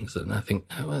of things. And I think,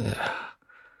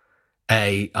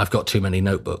 I've got too many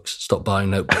notebooks. Stop buying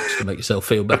notebooks to make yourself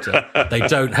feel better. They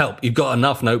don't help. You've got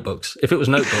enough notebooks. If it was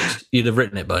notebooks, you'd have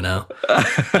written it by now.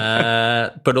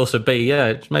 But also B,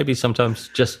 maybe sometimes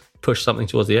just push something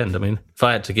towards the end. I mean, if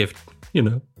I had to give,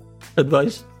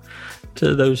 advice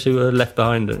to those who are left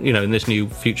behind, in this new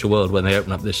future world when they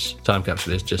open up this time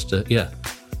capsule, is just to,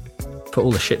 put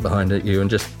all the shit behind you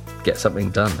and just get something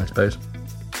done, I suppose.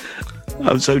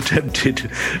 I'm so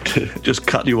tempted to just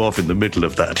cut you off in the middle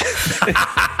of that.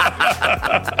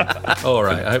 All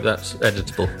right, I hope that's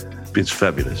editable. It's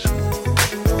fabulous.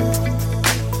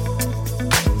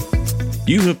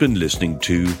 You have been listening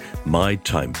to My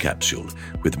Time Capsule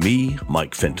with me,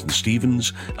 Mike Fenton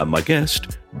Stevens, and my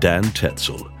guest, Dan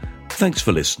Tetzel. Thanks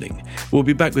for listening. We'll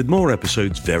be back with more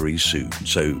episodes very soon.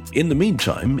 So in the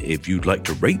meantime, if you'd like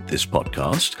to rate this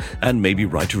podcast and maybe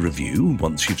write a review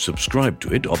once you've subscribed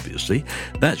to it, obviously,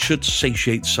 that should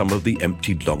satiate some of the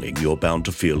empty longing you're bound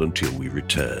to feel until we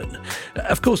return.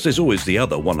 Of course, there's always the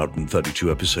other 132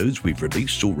 episodes we've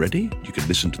released already. You can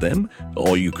listen to them,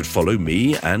 or you could follow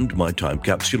me and My Time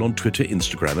Capsule on Twitter,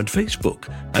 Instagram and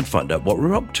Facebook and find out what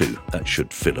we're up to. That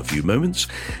should fill a few moments.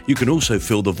 You can also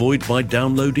fill the void by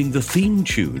downloading the theme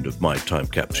tune of My Time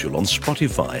Capsule on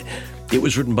Spotify. It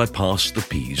was written by Pass the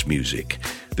Peas Music.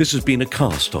 This has been a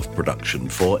cast-off production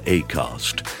for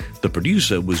Acast. The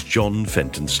producer was John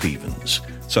Fenton Stevens.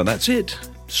 So that's it.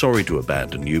 Sorry to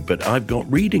abandon you, but I've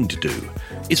got reading to do.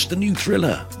 It's the new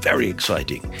thriller. Very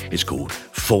exciting. It's called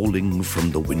Falling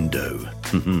from the Window.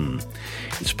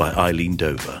 It's by Eileen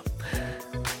Dover.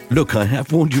 Look, I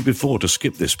have warned you before to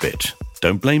skip this bit.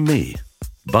 Don't blame me.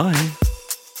 Bye.